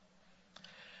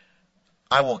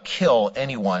 I will kill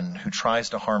anyone who tries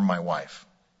to harm my wife.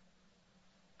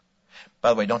 By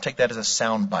the way, don't take that as a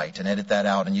sound bite and edit that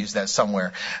out and use that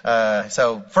somewhere.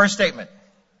 So, first statement.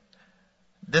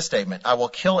 This statement. I will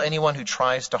kill anyone who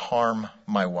tries to harm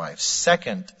my wife.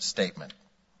 Second statement.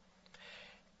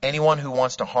 Anyone who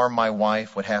wants to harm my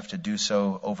wife would have to do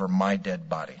so over my dead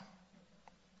body.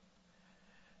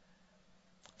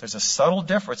 There's a subtle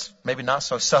difference, maybe not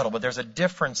so subtle, but there's a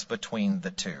difference between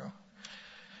the two.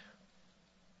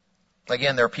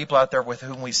 Again, there are people out there with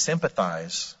whom we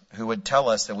sympathize who would tell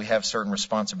us that we have certain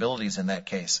responsibilities in that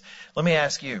case. Let me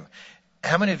ask you,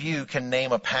 how many of you can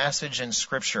name a passage in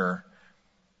Scripture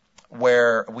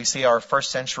where we see our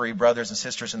first century brothers and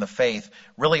sisters in the faith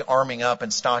really arming up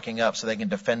and stocking up so they can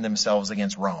defend themselves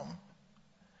against Rome?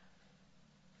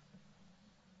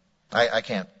 I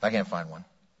can't find one.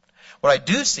 What I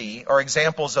do see are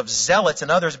examples of zealots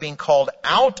and others being called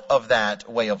out of that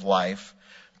way of life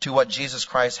to what Jesus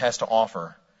Christ has to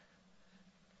offer.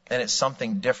 And it's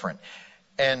something different.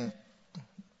 And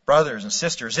brothers and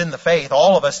sisters in the faith,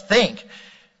 all of us think,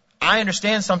 I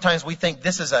understand sometimes we think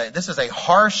this is a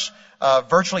harsh,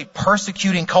 virtually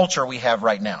persecuting culture we have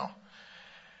right now.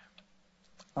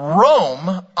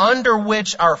 Rome, under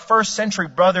which our first century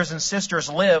brothers and sisters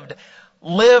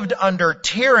lived under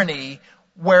tyranny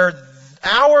where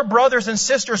our brothers and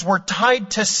sisters were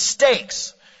tied to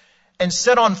stakes and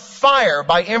set on fire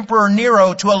by Emperor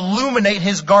Nero to illuminate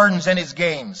his gardens and his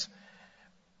games.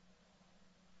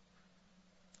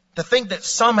 To think that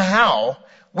somehow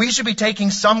we should be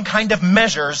taking some kind of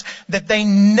measures that they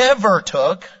never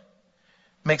took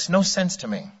makes no sense to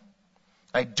me.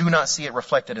 I do not see it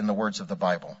reflected in the words of the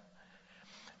Bible.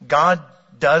 God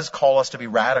does call us to be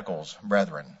radicals,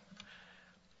 brethren.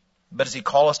 But does He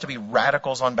call us to be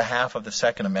radicals on behalf of the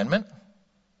Second Amendment?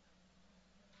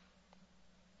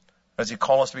 Or does He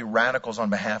call us to be radicals on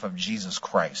behalf of Jesus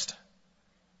Christ?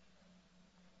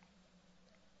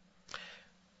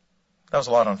 That was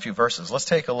a lot on a few verses. Let's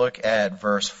take a look at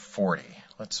verse 40.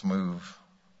 Let's move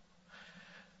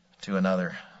to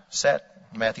another set.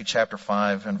 Matthew chapter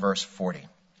 5 and verse 40.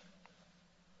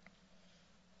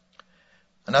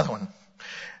 Another one.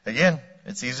 Again,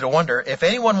 it's easy to wonder. If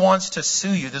anyone wants to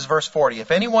sue you, this is verse 40.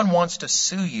 If anyone wants to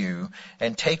sue you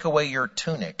and take away your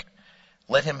tunic,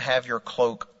 let him have your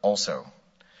cloak also.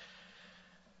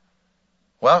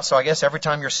 Well, so I guess every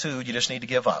time you're sued, you just need to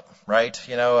give up, right?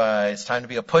 It's time to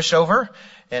be a pushover,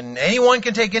 and anyone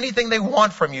can take anything they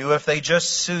want from you if they just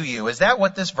sue you. Is that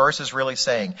what this verse is really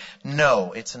saying?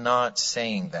 No, it's not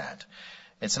saying that.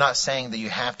 It's not saying that you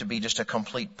have to be just a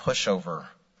complete pushover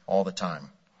all the time.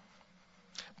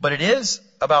 But it is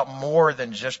about more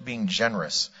than just being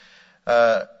generous.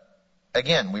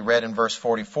 Again, we read in verse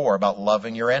 44 about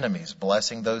loving your enemies,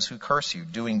 blessing those who curse you,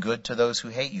 doing good to those who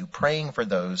hate you, praying for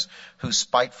those who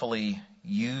spitefully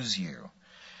use you.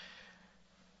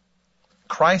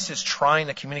 Christ is trying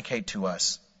to communicate to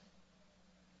us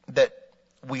that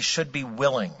we should be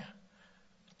willing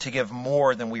to give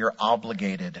more than we are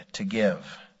obligated to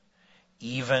give,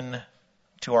 even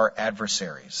to our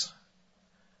adversaries.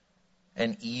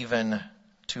 and even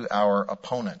to our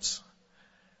opponents,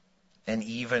 and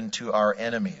even to our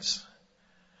enemies.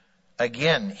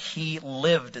 Again, he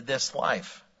lived this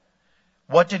life.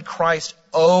 What did Christ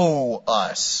owe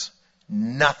us?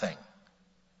 Nothing.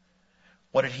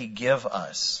 What did he give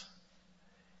us?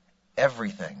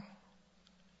 Everything.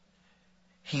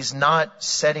 He's not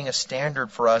setting a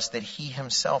standard for us that he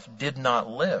himself did not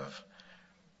live.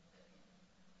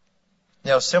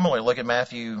 Similarly, look at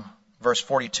Matthew verse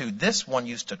 42. This one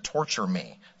used to torture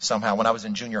me somehow when I was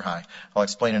in junior high. I'll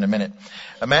explain in a minute.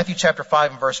 Matthew chapter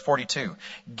 5 and verse 42.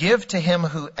 Give to him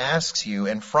who asks you,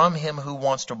 and from him who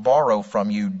wants to borrow from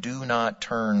you, do not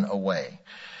turn away.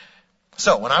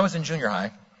 So, when I was in junior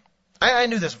high, I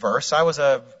knew this verse. I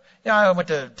went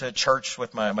to church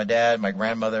with my dad, my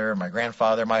grandmother, my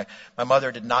grandfather. My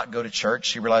mother did not go to church.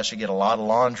 She realized she'd get a lot of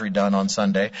laundry done on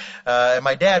Sunday. And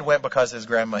my dad went because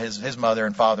his mother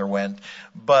and father went.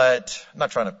 But I'm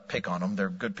not trying to pick on them. They're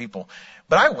good people.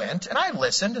 But I went and I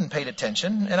listened and paid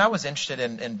attention, and I was interested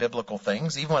in biblical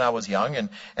things even when I was young. And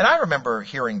I remember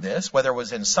hearing this, whether it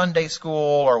was in Sunday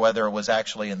school or whether it was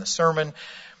actually in the sermon.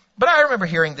 But I remember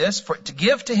hearing this, to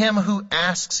give to him who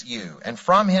asks you, and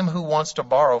from him who wants to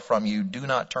borrow from you, do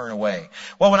not turn away.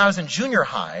 Well, when I was in junior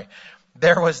high,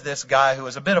 there was this guy who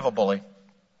was a bit of a bully,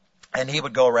 and he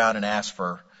would go around and ask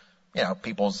for,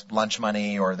 people's lunch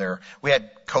money, we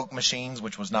had Coke machines,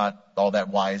 which was not all that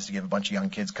wise to give a bunch of young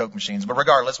kids Coke machines. But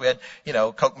regardless, we had,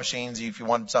 Coke machines. If you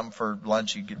wanted something for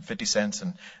lunch, you get 50 cents,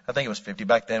 and I think it was 50.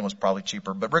 Back then it was probably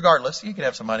cheaper. But regardless, you could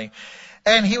have some money.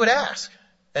 And he would ask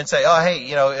and say, oh,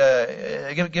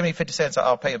 hey, give me 50 cents,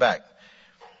 I'll pay you back.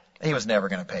 He was never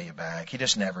going to pay you back. He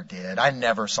just never did. I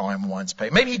never saw him once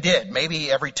pay. Maybe he did.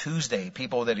 Maybe every Tuesday,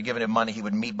 people that had given him money, he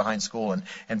would meet behind school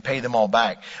and pay them all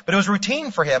back. But it was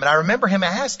routine for him. And I remember him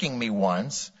asking me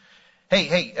once,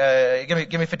 hey,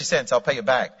 give me 50 cents, I'll pay you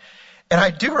back. And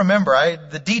I do remember,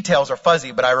 the details are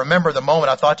fuzzy, but I remember the moment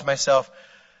I thought to myself,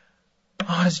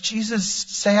 oh, does Jesus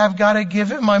say I've got to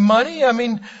give him my money? I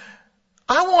mean,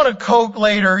 I want a Coke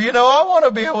later, I want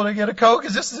to be able to get a Coke.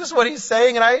 Is this what he's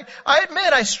saying? And I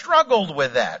admit I struggled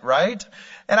with that, right?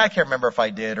 And I can't remember if I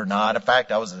did or not. In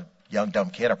fact, I was a young, dumb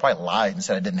kid. I probably lied and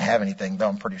said I didn't have anything, though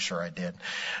I'm pretty sure I did.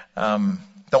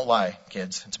 Don't lie,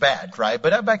 kids. It's bad, right?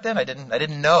 But back then I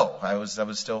didn't know. I was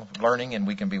still learning, and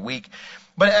we can be weak.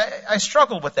 But I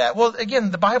struggled with that. Well,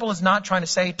 again, the Bible is not trying to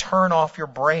say turn off your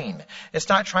brain. It's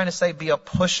not trying to say be a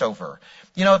pushover.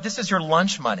 If this is your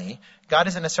lunch money, God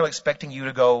isn't necessarily expecting you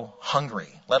to go hungry,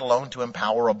 let alone to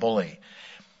empower a bully.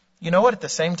 You know what? At the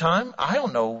same time, I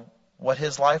don't know what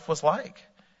his life was like.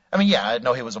 I mean, yeah, I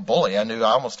know he was a bully. I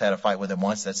almost had a fight with him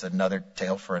once. That's another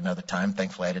tale for another time.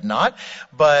 Thankfully, I did not.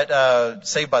 But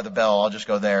Saved by the Bell, I'll just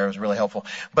go there. It was really helpful.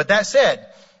 But that said,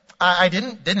 I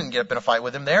didn't get up in a fight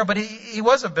with him there, but he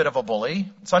was a bit of a bully.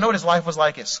 So I know what his life was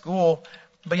like at school.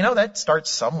 But that starts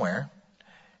somewhere.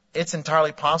 It's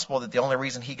entirely possible that the only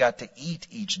reason he got to eat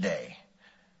each day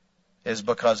is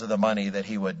because of the money that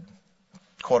he would,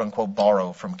 quote unquote,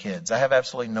 borrow from kids. I have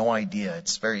absolutely no idea.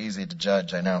 It's very easy to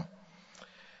judge, I know.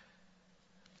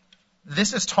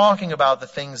 This is talking about the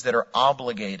things that are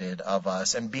obligated of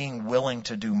us and being willing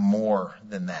to do more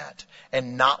than that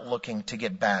and not looking to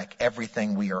get back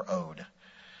everything we are owed.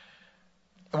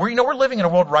 We're living in a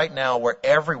world right now where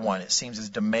everyone, it seems, is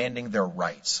demanding their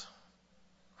rights.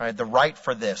 Right? The right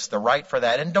for this, the right for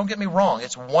that. And don't get me wrong,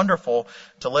 it's wonderful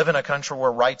to live in a country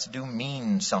where rights do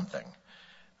mean something.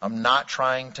 I'm not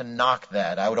trying to knock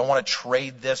that. I don't want to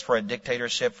trade this for a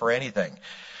dictatorship for anything.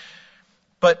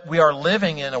 But we are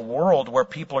living in a world where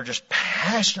people are just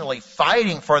passionately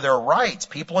fighting for their rights.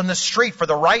 People in the street for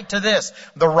the right to this,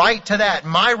 the right to that,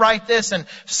 my right this. And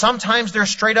sometimes they're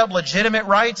straight up legitimate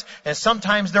rights, and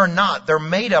sometimes they're not. They're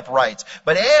made up rights.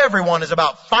 But everyone is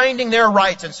about finding their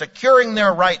rights and securing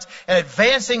their rights and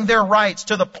advancing their rights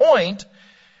to the point.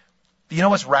 You know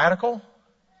what's radical?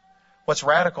 What's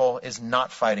radical is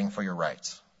not fighting for your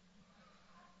rights.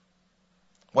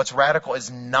 What's radical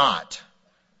is not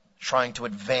trying to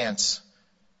advance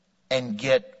and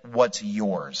get what's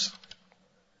yours.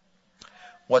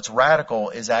 What's radical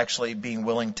is actually being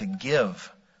willing to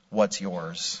give what's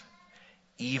yours,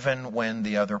 even when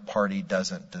the other party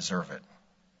doesn't deserve it.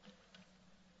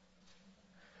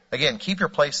 Again, keep your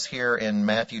place here in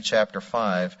Matthew chapter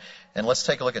 5, and let's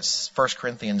take a look at 1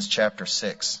 Corinthians chapter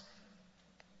 6.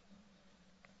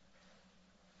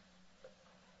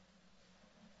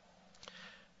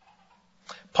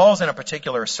 Paul's in a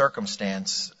particular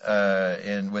circumstance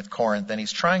with Corinth, and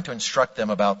he's trying to instruct them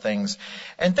about things.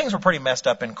 And things were pretty messed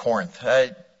up in Corinth.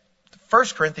 1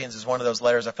 Corinthians is one of those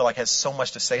letters I feel like has so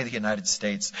much to say to the United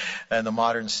States and the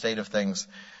modern state of things.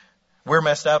 We're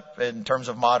messed up in terms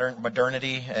of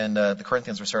modernity, and the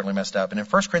Corinthians were certainly messed up. And in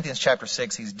 1 Corinthians chapter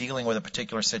 6, he's dealing with a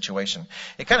particular situation.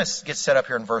 It kind of gets set up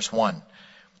here in verse 1.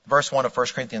 Verse 1 of 1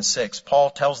 Corinthians 6, Paul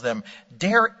tells them,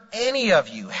 "Dare any of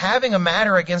you, having a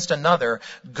matter against another,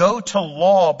 go to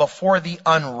law before the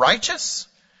unrighteous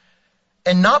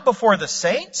and not before the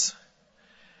saints?"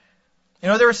 You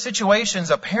know, there are situations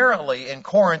apparently in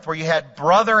Corinth where you had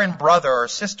brother and brother, or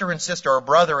sister and sister, or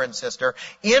brother and sister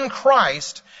in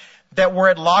Christ that were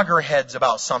at loggerheads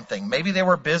about something. Maybe they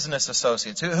were business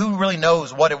associates. Who really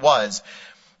knows what it was?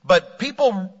 But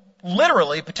people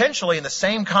literally, potentially in the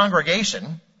same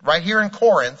congregation, right here in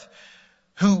Corinth,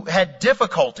 who had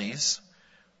difficulties,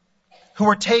 who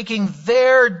were taking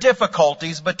their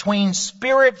difficulties between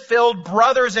Spirit-filled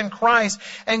brothers in Christ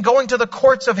and going to the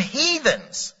courts of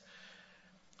heathens,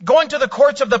 going to the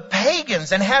courts of the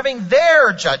pagans and having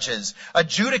their judges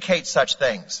adjudicate such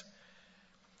things.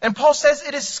 And Paul says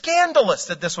it is scandalous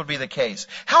that this would be the case.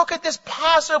 How could this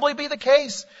possibly be the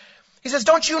case? He says,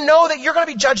 don't you know that you're going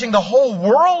to be judging the whole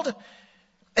world?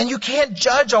 And you can't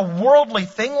judge a worldly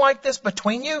thing like this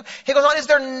between you? He goes on, is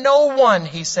there no one,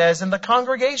 he says, in the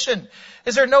congregation?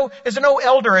 Is there no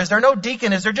elder? Is there no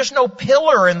deacon? Is there just no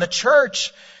pillar in the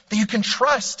church that you can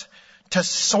trust to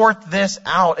sort this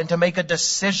out and to make a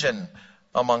decision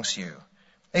amongst you? And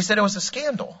he said it was a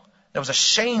scandal. It was a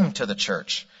shame to the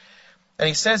church. And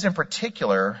he says in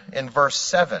particular in verse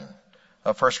 7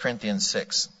 of 1 Corinthians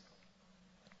 6.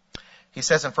 He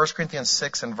says in 1 Corinthians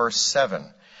 6 and verse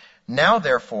 7, "Now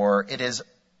therefore it is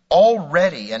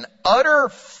already an utter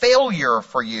failure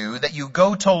for you that you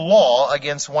go to law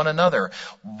against one another.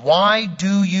 Why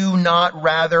do you not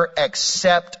rather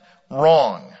accept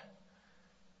wrong?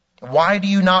 Why do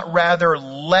you not rather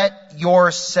let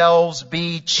yourselves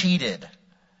be cheated?"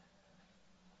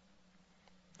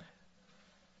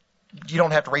 You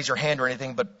don't have to raise your hand or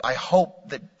anything, but I hope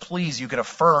that please you can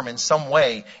affirm in some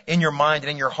way in your mind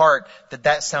and in your heart that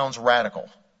that sounds radical.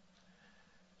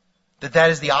 That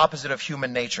is the opposite of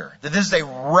human nature. That this is a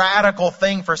radical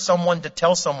thing for someone to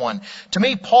tell someone. To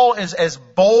me, Paul is as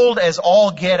bold as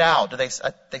all get out. Do they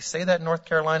say that in North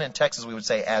Carolina? In Texas, we would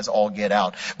say as all get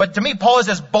out. But to me, Paul is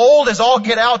as bold as all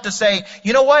get out to say,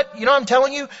 you know what? You know what I'm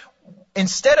telling you?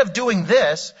 Instead of doing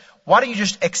this, why don't you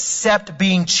just accept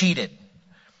being cheated?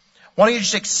 Why don't you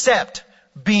just accept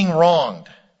being wronged?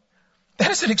 That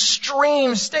is an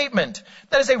extreme statement.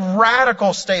 That is a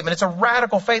radical statement. It's a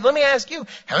radical faith. Let me ask you,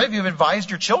 how many of you have advised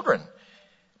your children?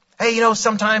 Hey,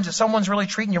 sometimes if someone's really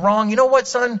treating you wrong, you know what,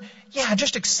 son? Yeah,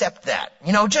 just accept that.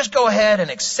 Just go ahead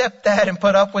and accept that and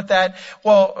put up with that.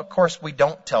 Well, of course, we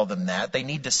don't tell them that. They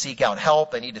need to seek out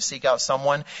help. They need to seek out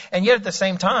someone. And yet at the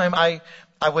same time, I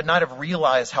would not have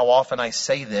realized how often I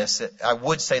say this. I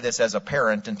would say this as a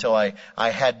parent until I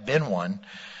had been one.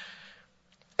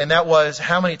 And that was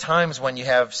how many times when you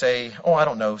have, say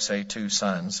two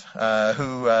sons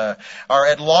who are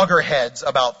at loggerheads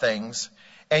about things,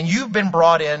 and you've been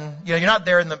brought in. You're not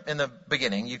there in the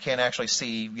beginning. You can't actually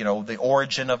see, the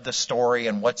origin of the story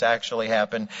and what's actually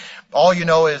happened. All you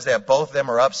know is that both of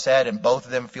them are upset and both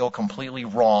of them feel completely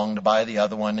wronged by the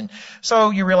other one. And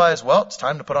so you realize, well, it's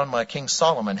time to put on my King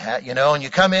Solomon hat, and you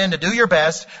come in to do your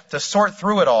best to sort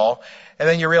through it all. And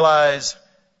then you realize,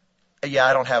 yeah,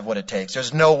 I don't have what it takes.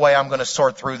 There's no way I'm going to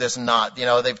sort through this knot.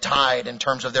 They've tied in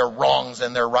terms of their wrongs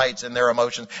and their rights and their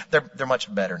emotions. They're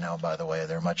much better now, by the way.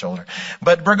 They're much older.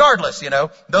 But regardless,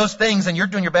 those things, and you're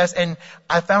doing your best. And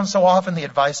I found so often the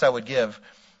advice I would give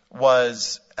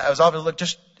was, look,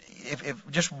 if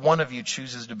just one of you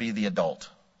chooses to be the adult,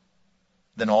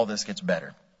 then all this gets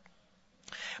better.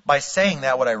 By saying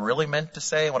that, what I really meant to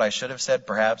say, what I should have said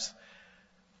perhaps,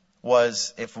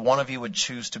 was if one of you would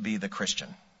choose to be the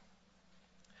Christian.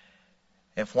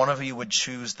 If one of you would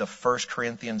choose the 1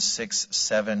 Corinthians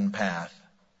 6-7 path,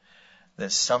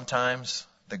 that sometimes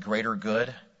the greater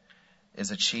good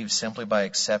is achieved simply by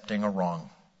accepting a wrong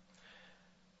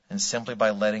and simply by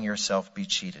letting yourself be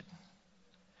cheated.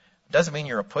 It doesn't mean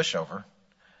you're a pushover.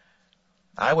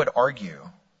 I would argue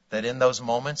that in those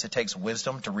moments it takes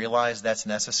wisdom to realize that's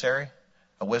necessary,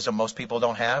 a wisdom most people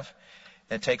don't have.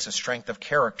 It takes a strength of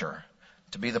character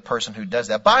to be the person who does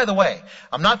that. By the way,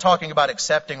 I'm not talking about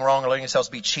accepting wrong or letting yourselves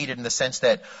be cheated in the sense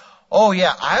that, oh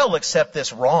yeah, I'll accept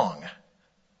this wrong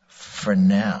for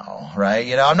now,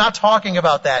 right? I'm not talking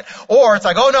about that. Or it's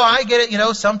like, oh no, I get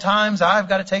it. Sometimes I've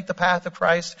got to take the path of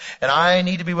Christ and I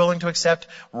need to be willing to accept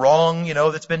wrong,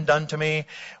 that's been done to me,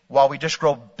 while we just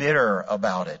grow bitter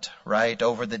about it, right?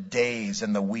 Over the days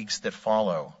and the weeks that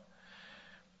follow.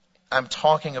 I'm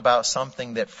talking about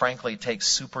something that frankly takes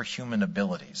superhuman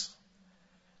abilities.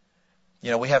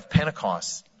 We have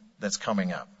Pentecost that's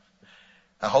coming up.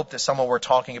 I hope that some of what we're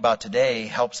talking about today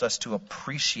helps us to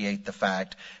appreciate the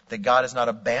fact that God has not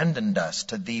abandoned us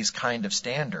to these kind of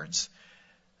standards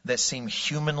that seem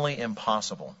humanly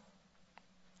impossible.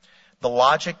 The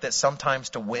logic that sometimes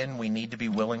to win we need to be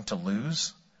willing to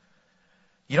lose.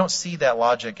 You don't see that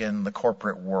logic in the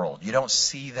corporate world. You don't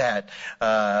see that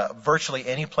virtually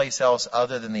any place else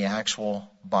other than the actual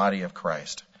body of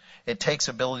Christ. It takes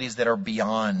abilities that are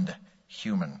beyond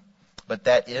human. But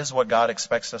that is what God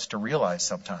expects us to realize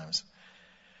sometimes.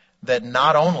 That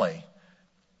not only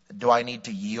do I need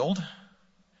to yield,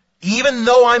 even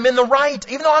though I'm in the right,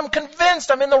 even though I'm convinced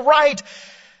I'm in the right,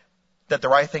 that the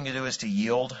right thing to do is to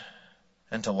yield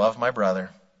and to love my brother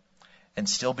and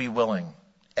still be willing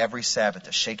every Sabbath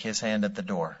to shake his hand at the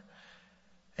door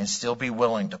and still be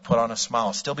willing to put on a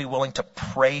smile, still be willing to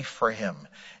pray for him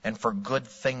and for good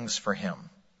things for him.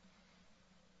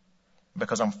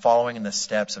 Because I'm following in the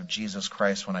steps of Jesus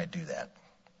Christ when I do that.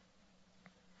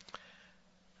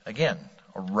 Again,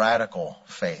 a radical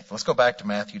faith. Let's go back to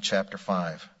Matthew chapter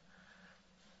 5.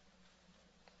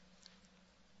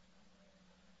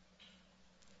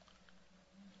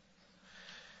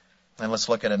 And let's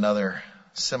look at another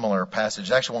similar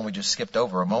passage. Actually, one we just skipped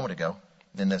over a moment ago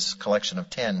in this collection of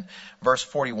 10. Verse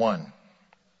 41.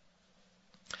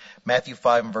 Matthew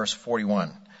 5 and verse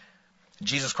 41.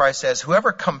 Jesus Christ says,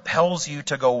 whoever compels you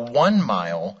to go 1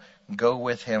 mile, go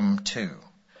with him 2.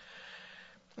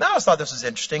 Now, I always thought this was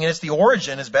interesting, and it's the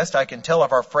origin, as best I can tell,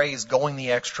 of our phrase, going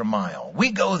the extra mile.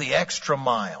 We go the extra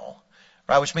mile,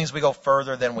 right? Which means we go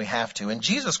further than we have to. In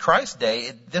Jesus Christ's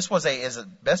day, this was as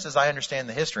best as I understand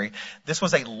the history, this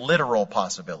was a literal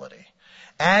possibility.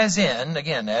 As in,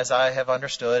 again, as I have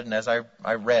understood and as I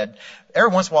read, every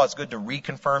once in a while it's good to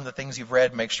reconfirm the things you've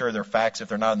read, make sure they're facts if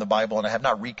they're not in the Bible, and I have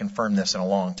not reconfirmed this in a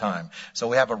long time. So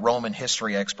we have a Roman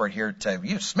history expert here to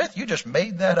say, Smith, you just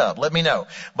made that up. Let me know.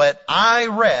 But I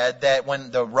read that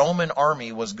when the Roman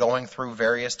army was going through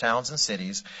various towns and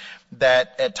cities,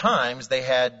 that at times they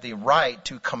had the right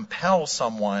to compel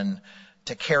someone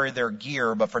to carry their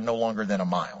gear, but for no longer than a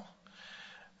mile.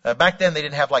 Back then, they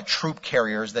didn't have like troop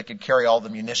carriers that could carry all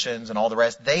the munitions and all the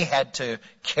rest. They had to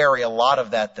carry a lot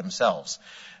of that themselves.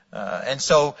 And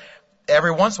so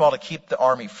every once in a while, to keep the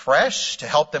army fresh, to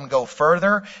help them go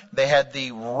further, they had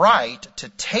the right to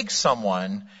take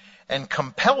someone and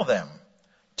compel them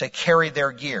to carry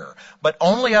their gear, but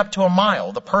only up to a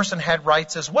mile. The person had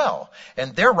rights as well,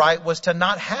 and their right was to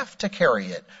not have to carry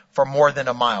it for more than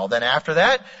a mile. Then after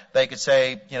that, they could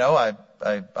say,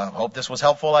 I hope this was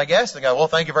helpful, I guess. They go, well,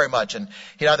 thank you very much. And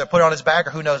he'd either put it on his back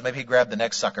or who knows, maybe he'd grab the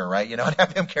next sucker, right? And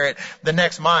have him carry it the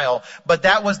next mile. But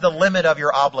that was the limit of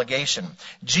your obligation.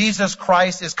 Jesus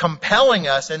Christ is compelling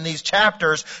us in these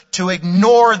chapters to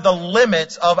ignore the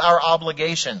limits of our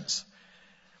obligations.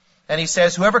 And he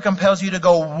says, whoever compels you to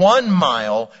go 1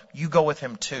 mile, you go with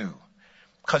him 2.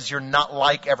 Because you're not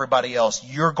like everybody else.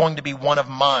 You're going to be one of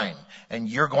mine, and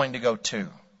you're going to go 2.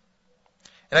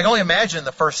 And I can only imagine in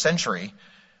the first century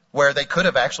where they could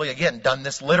have actually, again, done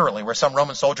this literally, where some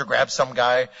Roman soldier grabs some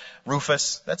guy,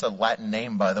 Rufus. That's a Latin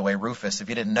name, by the way, Rufus. If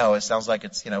you didn't know, it sounds like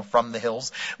it's, from the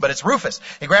hills. But it's Rufus.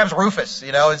 He grabs Rufus,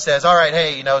 and says, all right,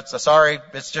 hey, sorry,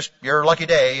 it's just your lucky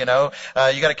day, you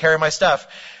got to carry my stuff.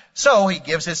 So he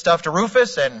gives his stuff to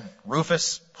Rufus, and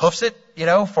Rufus hoofs it,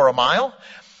 for a mile.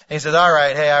 And he says, all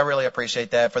right, hey, I really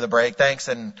appreciate that for the break. Thanks.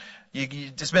 And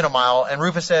it's been a mile. And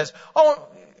Rufus says, oh,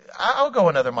 I'll go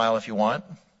another mile if you want.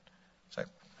 It's like,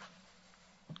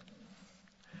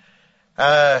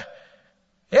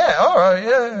 yeah,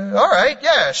 all right,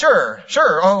 yeah, sure.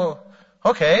 Oh,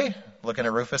 okay. Looking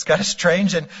at Rufus, kind of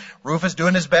strange, and Rufus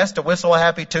doing his best to whistle a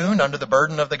happy tune under the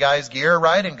burden of the guy's gear,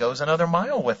 right, and goes another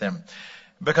mile with him.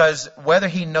 Because whether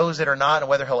he knows it or not, and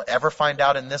whether he'll ever find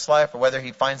out in this life, or whether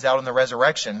he finds out in the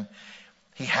resurrection,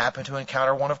 he happened to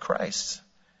encounter one of Christ's,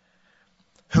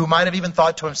 who might have even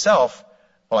thought to himself,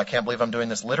 well, I can't believe I'm doing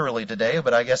this literally today,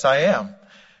 but I guess I am.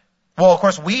 Well, of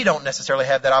course, we don't necessarily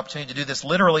have that opportunity to do this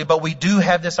literally, but we do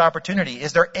have this opportunity.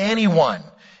 Is there anyone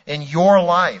in your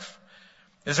life,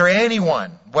 is there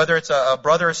anyone, whether it's a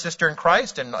brother or sister in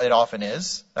Christ, and it often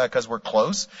is, because we're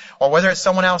close, or whether it's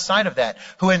someone outside of that,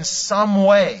 who in some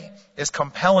way is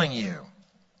compelling you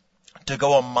to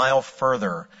go a mile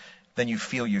further than you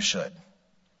feel you should?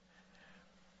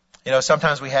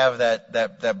 Sometimes we have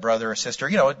that brother or sister,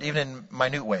 even in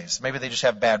minute ways. Maybe they just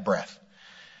have bad breath.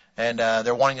 And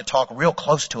they're wanting to talk real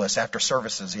close to us after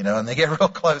services, and they get real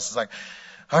close. It's like,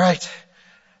 all right,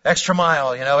 extra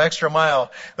mile, extra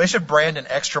mile. They should brand an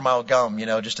extra mile gum,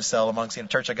 just to sell amongst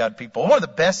Church of God people. One of the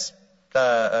best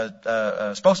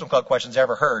Spokesman Club questions I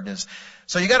ever heard is,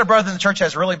 so you got a brother in the church who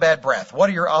has really bad breath. What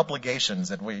are your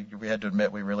obligations? And we had to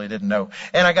admit we really didn't know.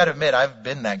 And I got to admit, I've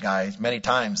been that guy many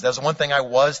times. That's the one thing I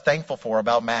was thankful for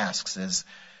about masks is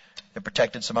it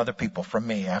protected some other people from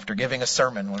me after giving a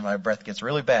sermon when my breath gets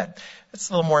really bad. It's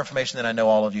a little more information than I know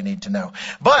all of you need to know.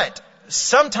 But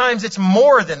sometimes it's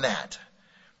more than that.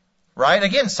 Right?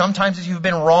 Again, sometimes you've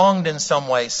been wronged in some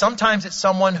way. Sometimes it's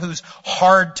someone who's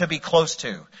hard to be close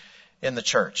to in the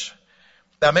church.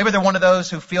 Now, maybe they're one of those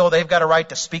who feel they've got a right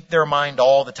to speak their mind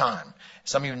all the time.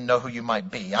 Some of you know who you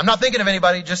might be. I'm not thinking of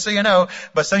anybody, just so you know,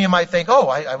 but some of you might think, oh,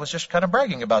 I was just kind of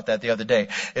bragging about that the other day,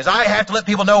 is I have to let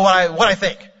people know what I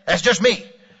think. That's just me.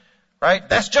 Right?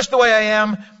 That's just the way I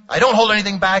am. I don't hold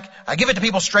anything back. I give it to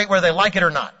people straight whether they like it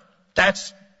or not.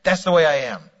 That's the way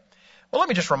I am. Well, let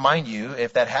me just remind you,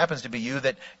 if that happens to be you,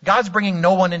 that God's bringing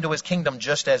no one into His kingdom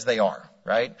just as they are,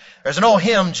 right? There's an old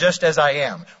hymn, Just As I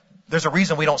Am. There's a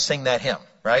reason we don't sing that hymn,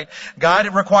 right?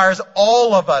 God requires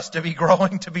all of us to be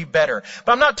growing to be better.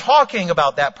 But I'm not talking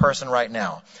about that person right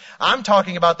now. I'm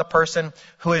talking about the person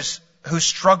who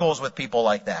struggles with people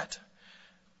like that.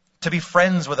 To be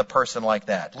friends with a person like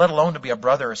that, let alone to be a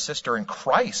brother or sister in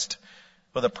Christ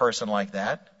with a person like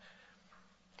that.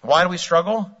 Why do we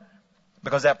struggle?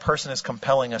 Because that person is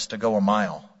compelling us to go a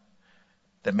mile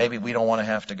that maybe we don't want to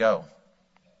have to go.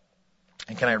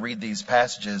 And can I read these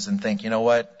passages and think, you know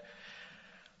what?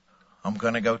 I'm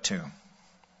going to go too.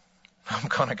 I'm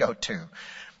going to go too.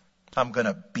 I'm going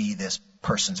to be this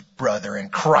person's brother in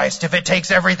Christ if it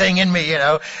takes everything in me,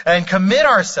 and commit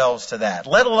ourselves to that.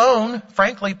 Let alone,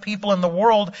 frankly, people in the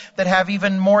world that have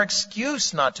even more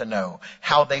excuse not to know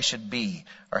how they should be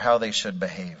or how they should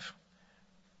behave.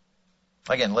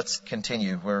 Again, let's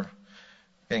continue. We're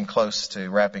getting close to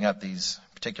wrapping up these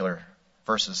particular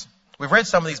verses. We've read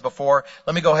some of these before.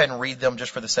 Let me go ahead and read them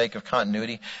just for the sake of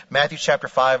continuity. Matthew chapter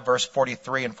 5, verse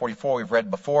 43 and 44 we've read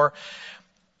before.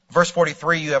 Verse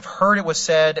 43, you have heard it was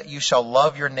said, you shall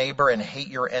love your neighbor and hate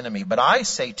your enemy. But I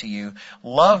say to you,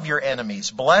 love your enemies,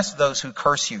 bless those who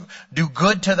curse you, do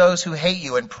good to those who hate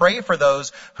you, and pray for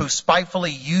those who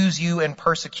spitefully use you and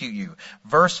persecute you.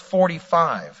 Verse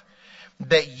 45.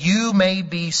 That you may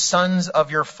be sons of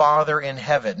your Father in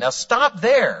heaven. Now stop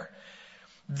there.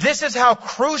 This is how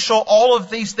crucial all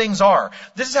of these things are.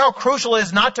 This is how crucial it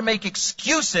is not to make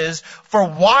excuses for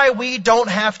why we don't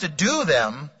have to do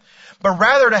them, but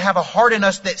rather to have a heart in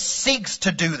us that seeks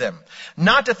to do them.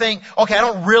 Not to think, okay, I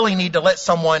don't really need to let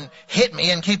someone hit me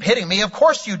and keep hitting me. Of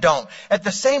course you don't. At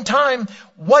the same time,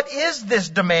 what is this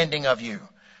demanding of you?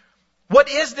 What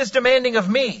is this demanding of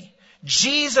me?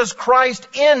 Jesus Christ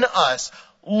in us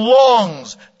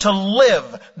longs to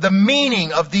live the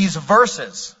meaning of these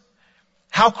verses.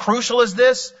 How crucial is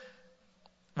this?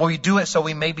 Well, we do it so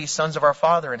we may be sons of our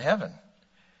Father in heaven.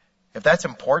 If that's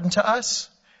important to us,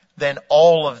 then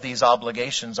all of these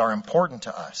obligations are important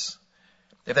to us.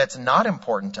 If that's not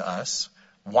important to us,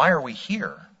 why are we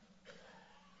here?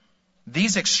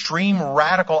 These extreme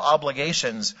radical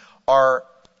obligations are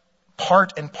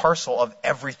part and parcel of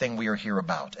everything we are here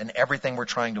about and everything we're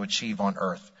trying to achieve on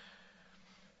earth.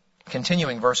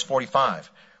 Continuing verse 45.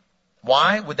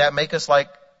 Why would that make us like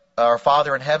our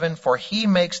Father in heaven? For He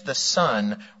makes the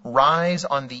sun rise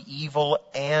on the evil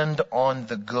and on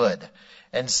the good,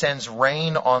 and sends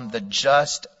rain on the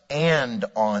just and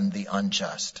on the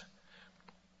unjust.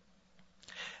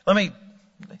 I'm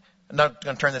not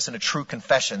going to turn this into true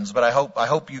confessions, but I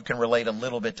hope you can relate a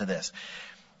little bit to this.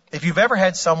 If you've ever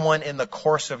had someone in the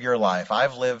course of your life,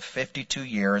 I've lived 52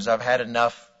 years, I've had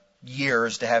enough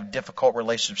years to have difficult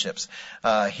relationships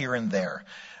here and there,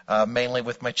 mainly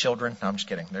with my children. No, I'm just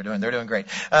kidding. They're doing great.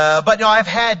 But I've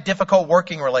had difficult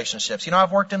working relationships.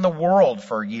 I've worked in the world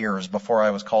for years before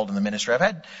I was called in the ministry. I've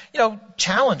had,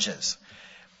 challenges.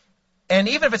 And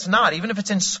even if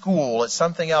it's in school, it's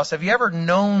something else. Have you ever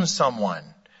known someone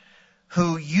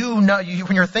who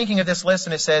when you're thinking of this list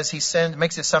and it says He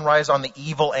makes His sun rise on the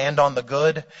evil and on the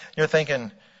good, you're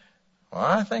thinking, well,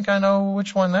 I think I know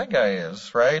which one that guy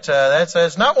is, right? That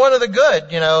says not one of the good,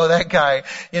 that guy.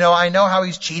 I know how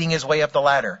he's cheating his way up the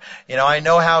ladder. I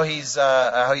know how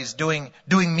he's doing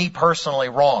me personally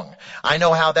wrong. I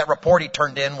know how that report he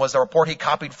turned in was the report he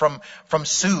copied from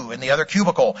Sue in the other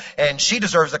cubicle, and she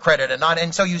deserves the credit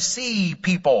and so you see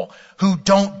people who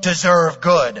don't deserve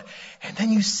good, and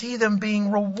then you see them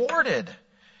being rewarded.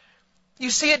 You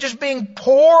see it just being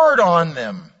poured on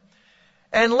them.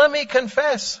 And let me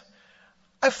confess,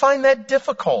 I find that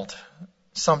difficult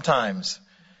sometimes.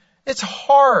 It's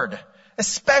hard,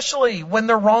 especially when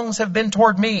their wrongs have been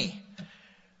toward me.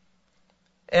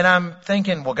 And I'm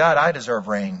thinking, well, God, I deserve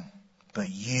rain. But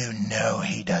you know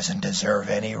he doesn't deserve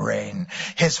any rain.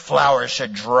 His flowers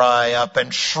should dry up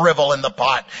and shrivel in the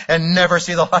pot and never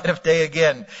see the light of day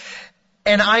again.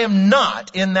 And I am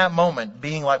not, in that moment,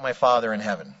 being like my Father in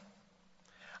heaven.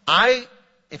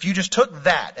 If you just took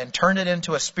that and turned it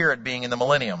into a spirit being in the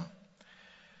millennium,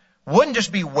 wouldn't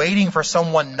just be waiting for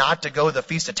someone not to go to the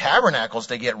Feast of Tabernacles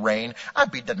to get rain.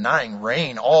 I'd be denying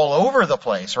rain all over the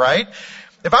place, right?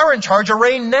 If I were in charge of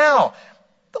rain now,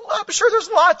 I'm sure there's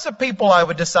lots of people I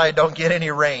would decide don't get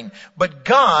any rain. But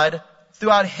God,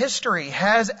 throughout history,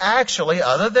 has actually,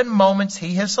 other than moments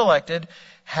he has selected,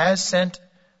 has sent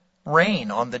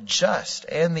rain on the just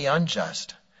and the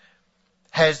unjust.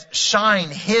 Has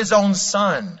shined his own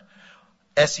sun,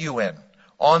 S-U-N,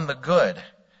 on the good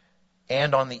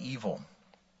and on the evil.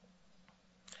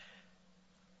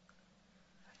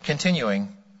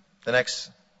 Continuing the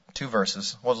next two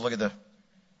verses, we'll look at the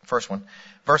first one.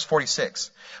 Verse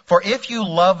 46. For if you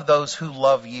love those who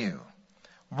love you,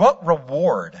 what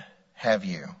reward have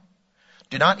you?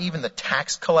 Do not even the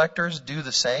tax collectors do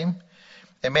the same?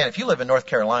 And man, if you live in North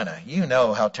Carolina, you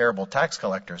know how terrible tax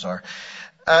collectors are.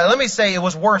 Let me say it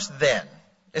was worse then.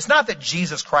 It's not that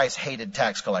Jesus Christ hated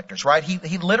tax collectors, right?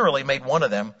 He literally made one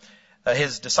of them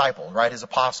his disciple, right? His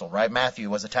apostle, right? Matthew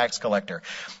was a tax collector.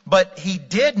 But he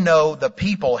did know the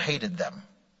people hated them.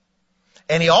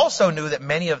 And he also knew that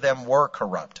many of them were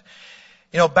corrupt.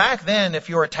 You know, back then, if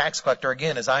you were a tax collector,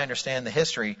 again, as I understand the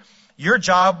history, your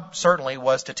job certainly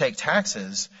was to take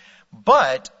taxes.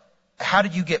 But how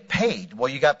did you get paid? Well,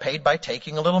 you got paid by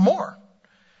taking a little more.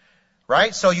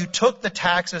 Right? So you took the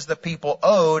taxes the people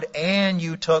owed and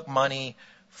you took money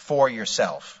for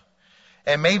yourself.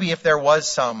 And maybe if there was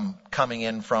some coming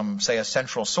in from, say, a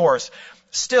central source,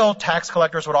 still tax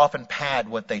collectors would often pad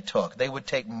what they took. They would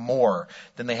take more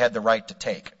than they had the right to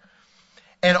take.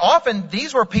 And often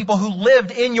these were people who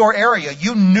lived in your area.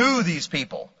 You knew these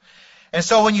people. And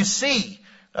so when you see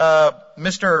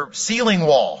Mr. Ceiling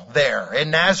Wall there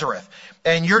in Nazareth,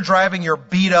 and you're driving your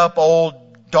beat up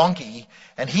old donkey,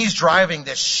 and he's driving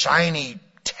this shiny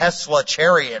Tesla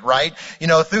chariot, right? You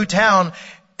know, through town.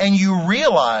 And you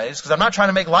realize, because I'm not trying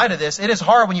to make light of this, it is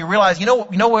hard when you realize, you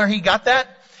know where he got that?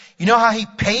 You know how he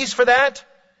pays for that?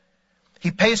 He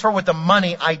pays for it with the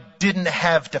money I didn't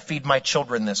have to feed my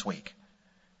children this week.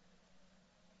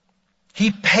 He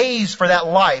pays for that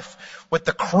life with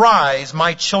the cries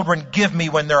my children give me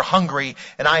when they're hungry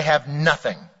and I have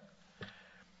nothing.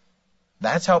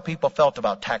 That's how people felt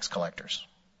about tax collectors.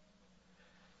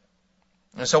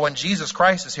 And so when Jesus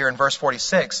Christ is here in verse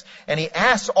 46, and he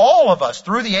asks all of us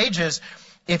through the ages,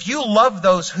 if you love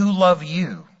those who love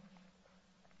you,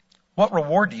 what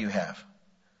reward do you have?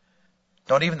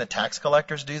 Don't even the tax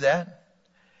collectors do that?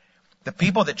 The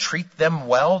people that treat them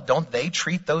well, don't they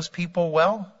treat those people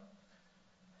well?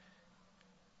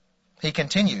 He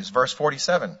continues, verse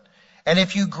 47. And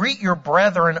if you greet your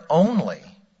brethren only,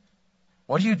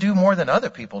 what do you do more than other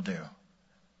people do?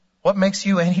 What makes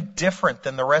you any different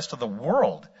than the rest of the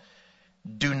world?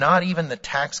 Do not even the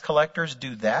tax collectors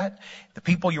do that? The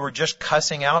people you were just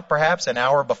cussing out perhaps an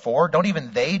hour before, don't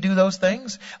even they do those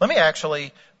things? Let me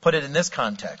actually put it in this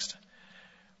context.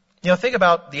 You know, think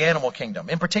about the animal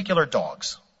kingdom, in particular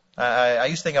dogs. I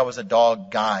used to think I was a dog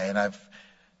guy, and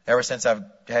ever since I've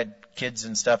had kids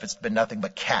and stuff, it's been nothing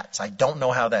but cats. I don't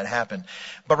know how that happened.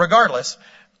 But regardless,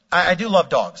 I do love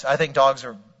dogs. I think dogs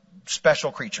are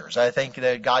special creatures. I think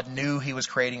that God knew he was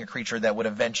creating a creature that would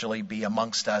eventually be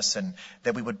amongst us and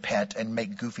that we would pet and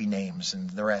make goofy names and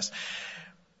the rest.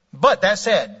 But that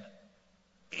said,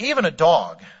 even a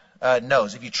dog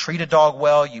knows if you treat a dog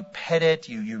well, you pet it,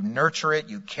 you nurture it,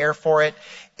 you care for it,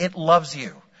 it loves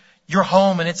you. You're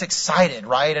home and it's excited,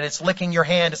 right? And it's licking your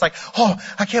hand. It's like, oh,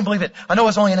 I can't believe it. I know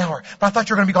it's only an hour, but I thought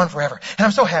you were going to be gone forever. And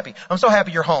I'm so happy. I'm so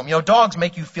happy you're home. You know, dogs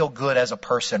make you feel good as a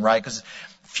person, right? Because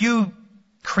few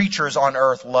creatures on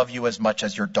earth love you as much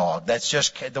as your dog. That's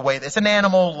just the way, it's an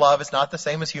animal love. It's not the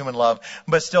same as human love,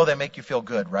 but still they make you feel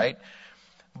good, right?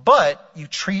 But you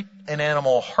treat an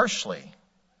animal harshly.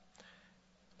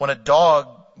 When a dog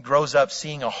grows up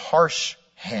seeing a harsh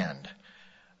hand,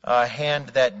 a hand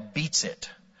that beats it,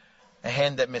 a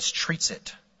hand that mistreats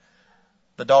it,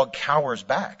 the dog cowers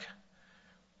back.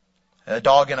 A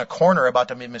dog in a corner about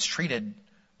to be mistreated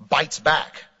bites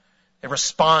back. It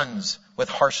responds with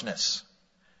harshness.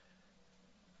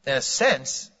 In a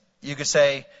sense, you could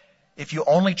say, if you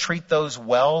only treat those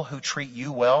well who treat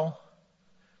you well,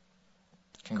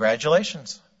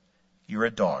 congratulations, you're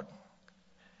a dog.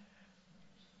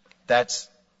 That's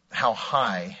how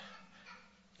high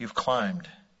you've climbed.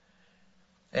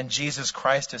 And Jesus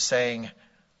Christ is saying,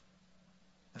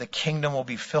 the kingdom will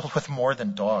be filled with more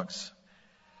than dogs.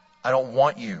 I don't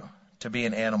want you to be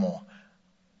an animal.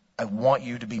 I want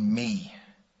you to be me.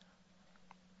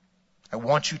 I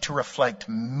want you to reflect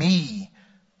me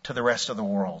to the rest of the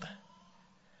world.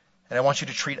 And I want you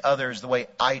to treat others the way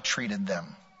I treated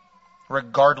them,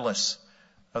 regardless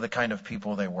of the kind of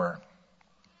people they were.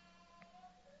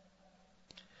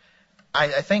 I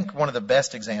think one of the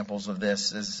best examples of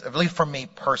this is, at least for me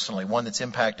personally, one that's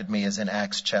impacted me is in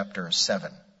Acts chapter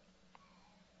 7.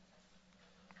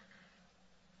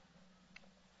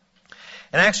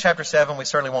 In Acts chapter 7, we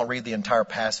certainly won't read the entire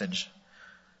passage,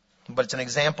 but it's an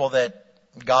example that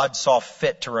God saw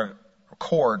fit to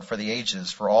record for the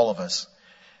ages for all of us.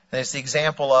 And it's the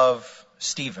example of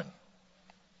Stephen.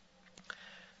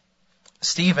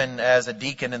 Stephen, as a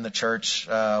deacon in the church,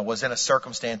 was in a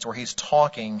circumstance where he's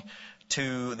talking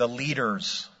to the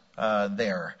leaders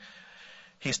there.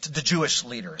 He's to the Jewish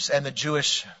leaders and the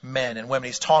Jewish men and women.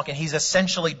 He's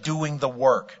essentially doing the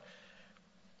work.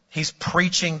 He's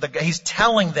preaching, he's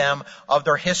telling them of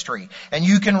their history. And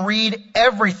you can read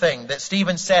everything that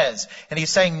Stephen says, and he's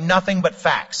saying nothing but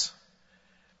facts.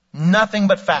 Nothing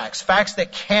but facts. Facts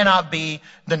that cannot be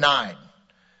denied.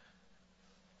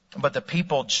 But the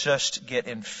people just get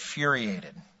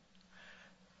infuriated.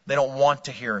 They don't want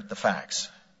to hear the facts.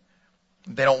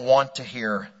 They don't want to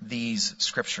hear these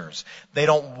scriptures. They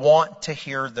don't want to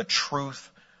hear the truth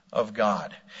of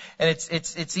God. And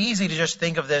it's easy to just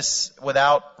think of this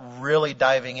without really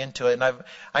diving into it. And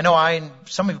I know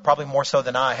some of you probably more so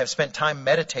than I have spent time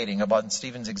meditating about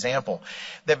Stephen's example.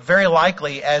 That very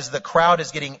likely as the crowd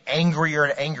is getting angrier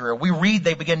and angrier, we read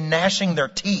they begin gnashing their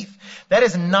teeth. That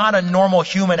is not a normal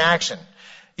human action.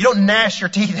 You don't gnash your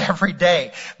teeth every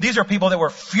day. These are people that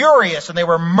were furious and they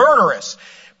were murderous.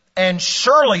 And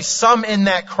surely some in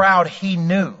that crowd he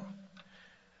knew.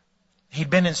 He'd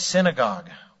been in synagogue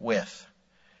with.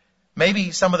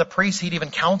 Maybe some of the priests he'd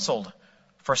even counseled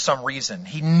for some reason.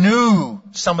 He knew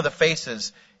some of the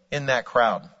faces in that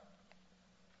crowd.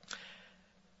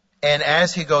 And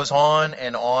as he goes on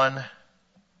and on,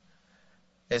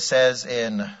 it says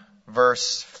in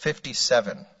verse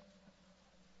 57,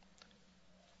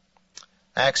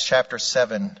 Acts chapter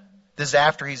 7, this is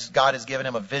after God has given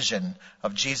him a vision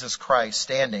of Jesus Christ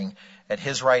standing at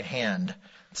his right hand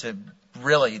to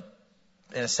really,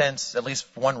 in a sense, at least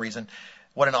for one reason,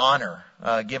 what an honor,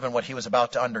 given what he was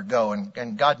about to undergo.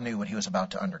 And God knew what he was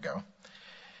about to undergo.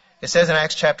 It says in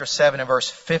Acts chapter 7 and verse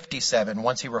 57,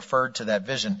 once he referred to that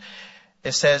vision,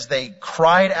 it says, they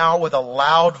cried out with a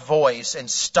loud voice and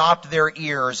stopped their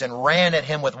ears and ran at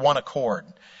him with one accord.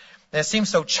 And it seems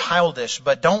so childish,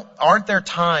 but aren't there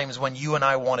times when you and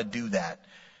I want to do that?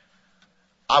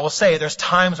 I will say there's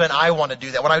times when I want to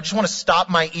do that, when I just want to stop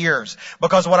my ears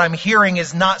because what I'm hearing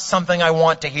is not something I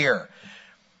want to hear.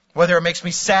 Whether it makes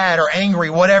me sad or angry,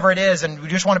 whatever it is, and we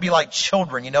just want to be like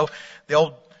children, the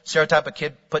old stereotype of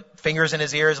kid put fingers in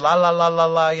his ears, la la la la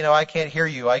la, I can't hear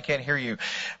you, I can't hear you.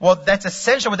 Well, that's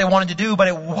essentially what they wanted to do, but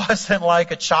it wasn't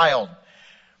like a child.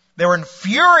 They were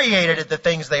infuriated at the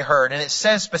things they heard. And it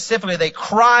says specifically they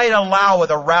cried aloud with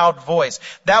a loud voice.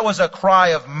 That was a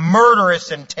cry of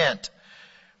murderous intent.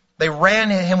 They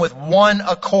ran at him with one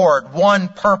accord, one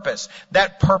purpose.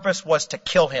 That purpose was to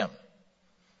kill him.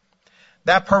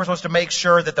 That purpose was to make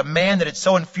sure that the man that had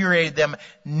so infuriated them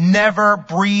never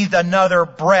breathed another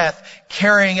breath,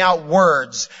 carrying out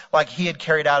words like he had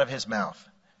carried out of his mouth.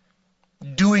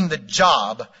 Doing the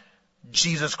job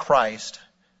Jesus Christ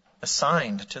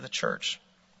assigned to the church.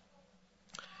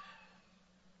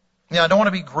 Now, I don't want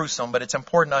to be gruesome, but it's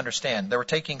important to understand. They were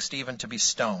taking Stephen to be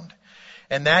stoned.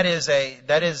 And that is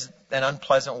an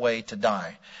unpleasant way to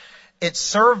die. It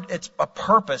served a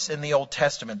purpose in the Old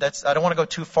Testament. I don't want to go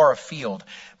too far afield,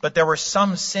 but there were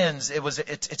some sins.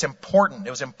 It's important.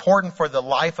 It was important for the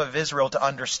life of Israel to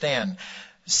understand.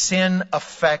 Sin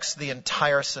affects the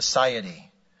entire society.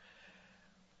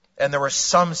 And there were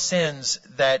some sins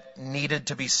that needed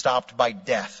to be stopped by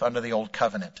death under the Old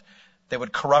Covenant. They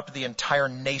would corrupt the entire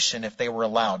nation if they were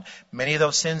allowed. Many of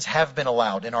those sins have been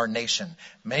allowed in our nation.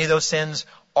 Many of those sins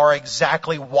are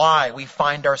exactly why we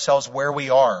find ourselves where we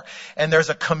are. And there's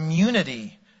a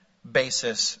community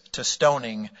basis to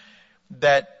stoning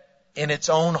that in its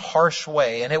own harsh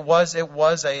way, and it was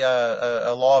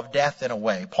a law of death in a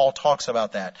way. Paul talks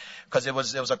about that because it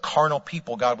was a carnal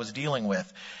people God was dealing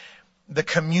with. The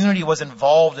community was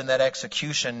involved in that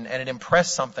execution, and it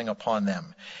impressed something upon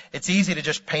them. It's easy to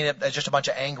just paint it as just a bunch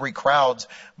of angry crowds,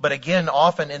 but again,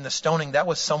 often in the stoning, that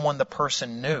was someone the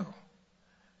person knew.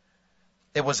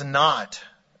 It was not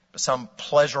some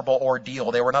pleasurable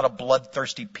ordeal. They were not a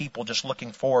bloodthirsty people just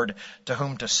looking forward to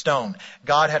whom to stone.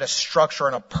 God had a structure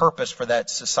and a purpose for that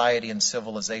society and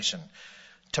civilization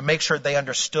to make sure they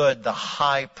understood the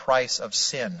high price of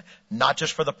sin, not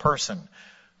just for the person,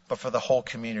 but for the whole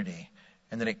community,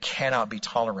 and that it cannot be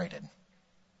tolerated.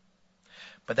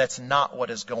 But that's not what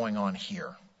is going on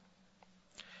here.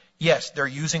 Yes, they're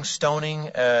using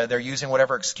stoning, they're using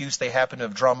whatever excuse they happen to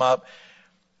have drum up.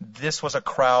 This was a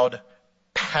crowd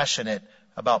passionate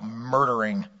about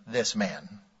murdering this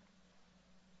man.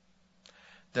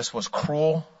 This was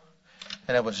cruel,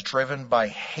 and it was driven by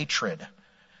hatred.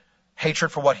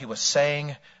 Hatred for what he was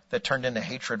saying that turned into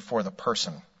hatred for the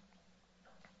person.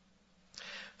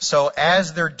 So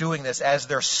as they're doing this, as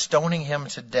they're stoning him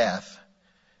to death,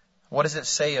 what does it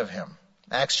say of him?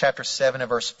 Acts chapter 7 and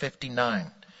verse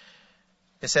 59.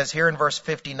 It says here in verse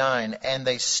 59, and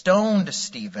they stoned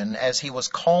Stephen as he was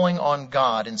calling on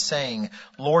God and saying,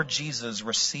 Lord Jesus,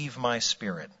 receive my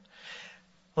spirit.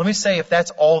 Let me say, if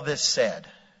that's all this said,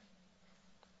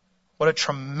 what a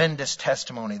tremendous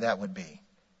testimony that would be.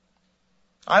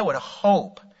 I would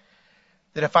hope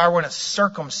that if I were in a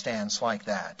circumstance like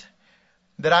that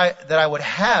I would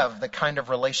have the kind of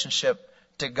relationship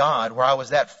to God where I was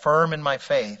that firm in my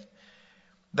faith,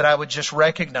 that I would just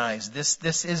recognize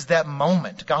this is that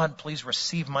moment. God, please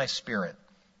receive my spirit.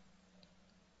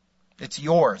 It's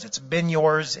yours. It's been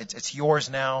yours. It's yours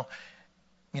now.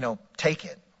 Take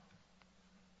it.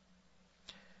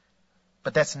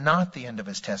 But that's not the end of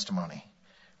his testimony.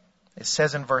 It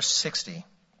says in verse 60,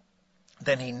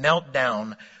 then he knelt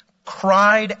down,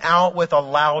 cried out with a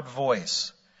loud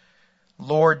voice,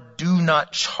 Lord, do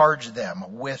not charge them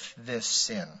with this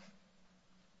sin.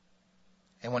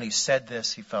 And when he said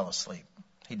this, he fell asleep.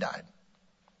 He died.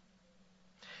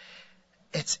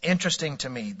 It's interesting to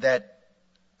me that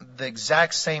the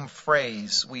exact same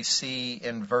phrase we see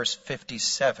in verse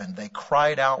 57, they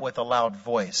cried out with a loud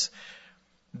voice.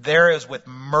 There is with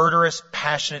murderous,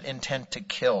 passionate intent to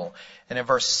kill. And in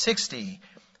verse 60,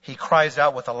 he cries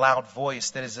out with a loud voice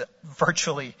that is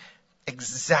virtually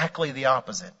exactly the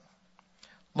opposite.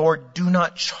 Lord, do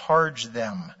not charge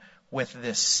them with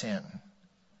this sin.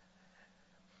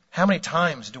 How many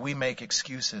times do we make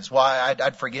excuses? Why,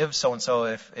 I'd forgive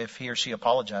so-and-so if he or she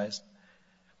apologized.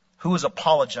 Who is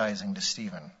apologizing to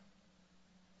Stephen?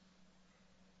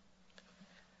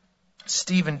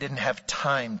 Stephen didn't have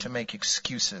time to make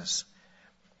excuses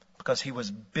because he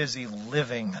was busy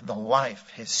living the life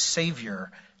his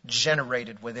Savior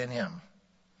generated within him.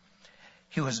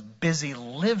 He was busy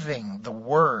living the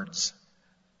words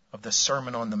of the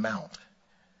Sermon on the Mount.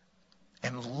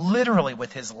 And literally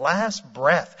with his last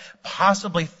breath,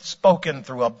 possibly spoken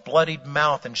through a bloodied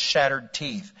mouth and shattered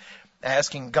teeth,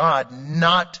 asking God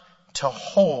not to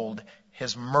hold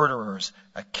his murderers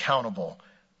accountable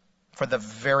for the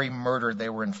very murder they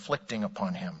were inflicting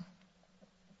upon him.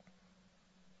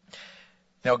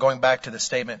 Going back to the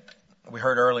statement we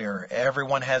heard earlier,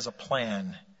 everyone has a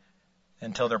plan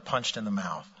until they're punched in the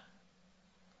mouth.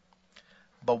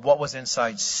 But what was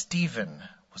inside Stephen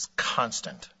was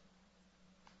constant.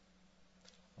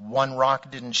 One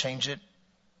rock didn't change it.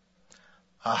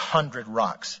 100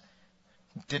 rocks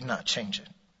did not change it.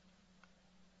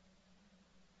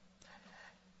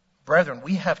 Brethren,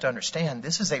 we have to understand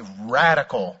this is a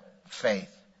radical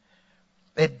faith.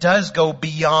 It does go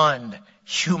beyond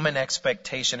human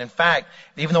expectation. In fact,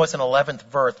 even though it's an 11th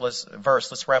verse,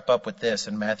 let's wrap up with this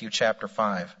in Matthew chapter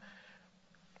 5.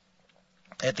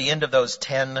 At the end of those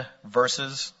 10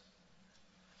 verses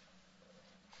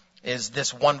is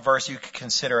this one verse you could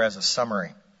consider as a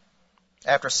summary.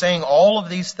 After saying all of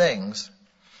these things,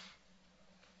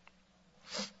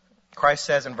 Christ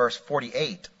says in verse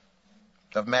 48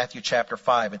 of Matthew chapter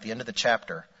 5, at the end of the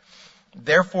chapter,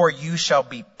 therefore you shall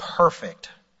be perfect,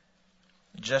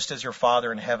 just as your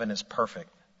Father in heaven is perfect.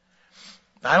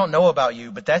 I don't know about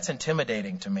you, but that's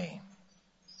intimidating to me.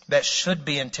 That should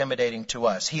be intimidating to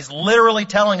us. He's literally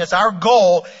telling us our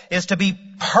goal is to be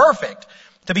perfect.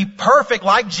 To be perfect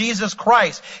like Jesus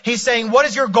Christ. He's saying, what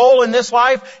is your goal in this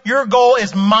life? Your goal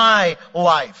is my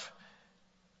life.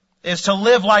 Is to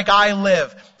live like I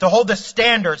live. To hold the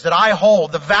standards that I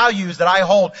hold. The values that I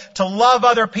hold. To love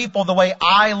other people the way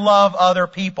I love other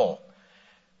people.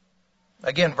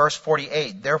 Again, verse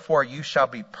 48. Therefore you shall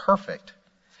be perfect,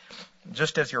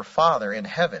 just as your Father in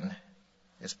heaven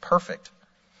is perfect.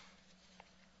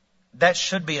 That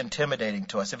should be intimidating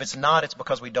to us. If it's not, it's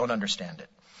because we don't understand it.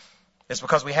 It's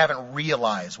because we haven't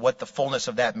realized what the fullness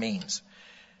of that means.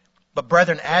 But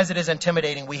brethren, as it is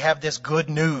intimidating, we have this good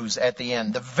news at the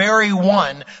end. The very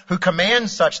one who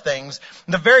commands such things,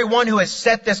 the very one who has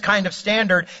set this kind of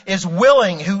standard is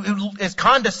willing, who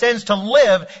condescends to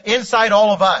live inside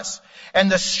all of us.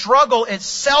 And the struggle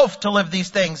itself to live these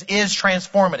things is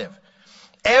transformative.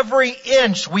 Every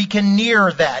inch we can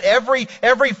near that. Every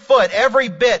foot, every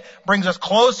bit brings us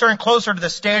closer and closer to the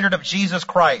standard of Jesus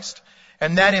Christ.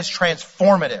 And that is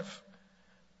transformative.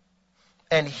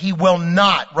 And He will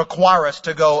not require us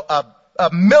to go a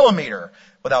millimeter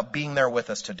without being there with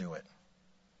us to do it.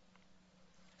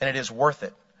 And it is worth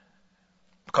it.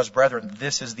 Because, brethren,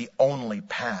 this is the only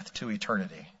path to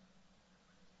eternity.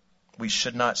 We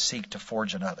should not seek to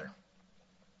forge another.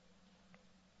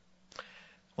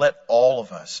 Let all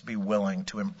of us be willing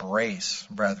to embrace,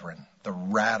 brethren, the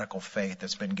radical faith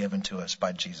that's been given to us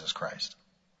by Jesus Christ.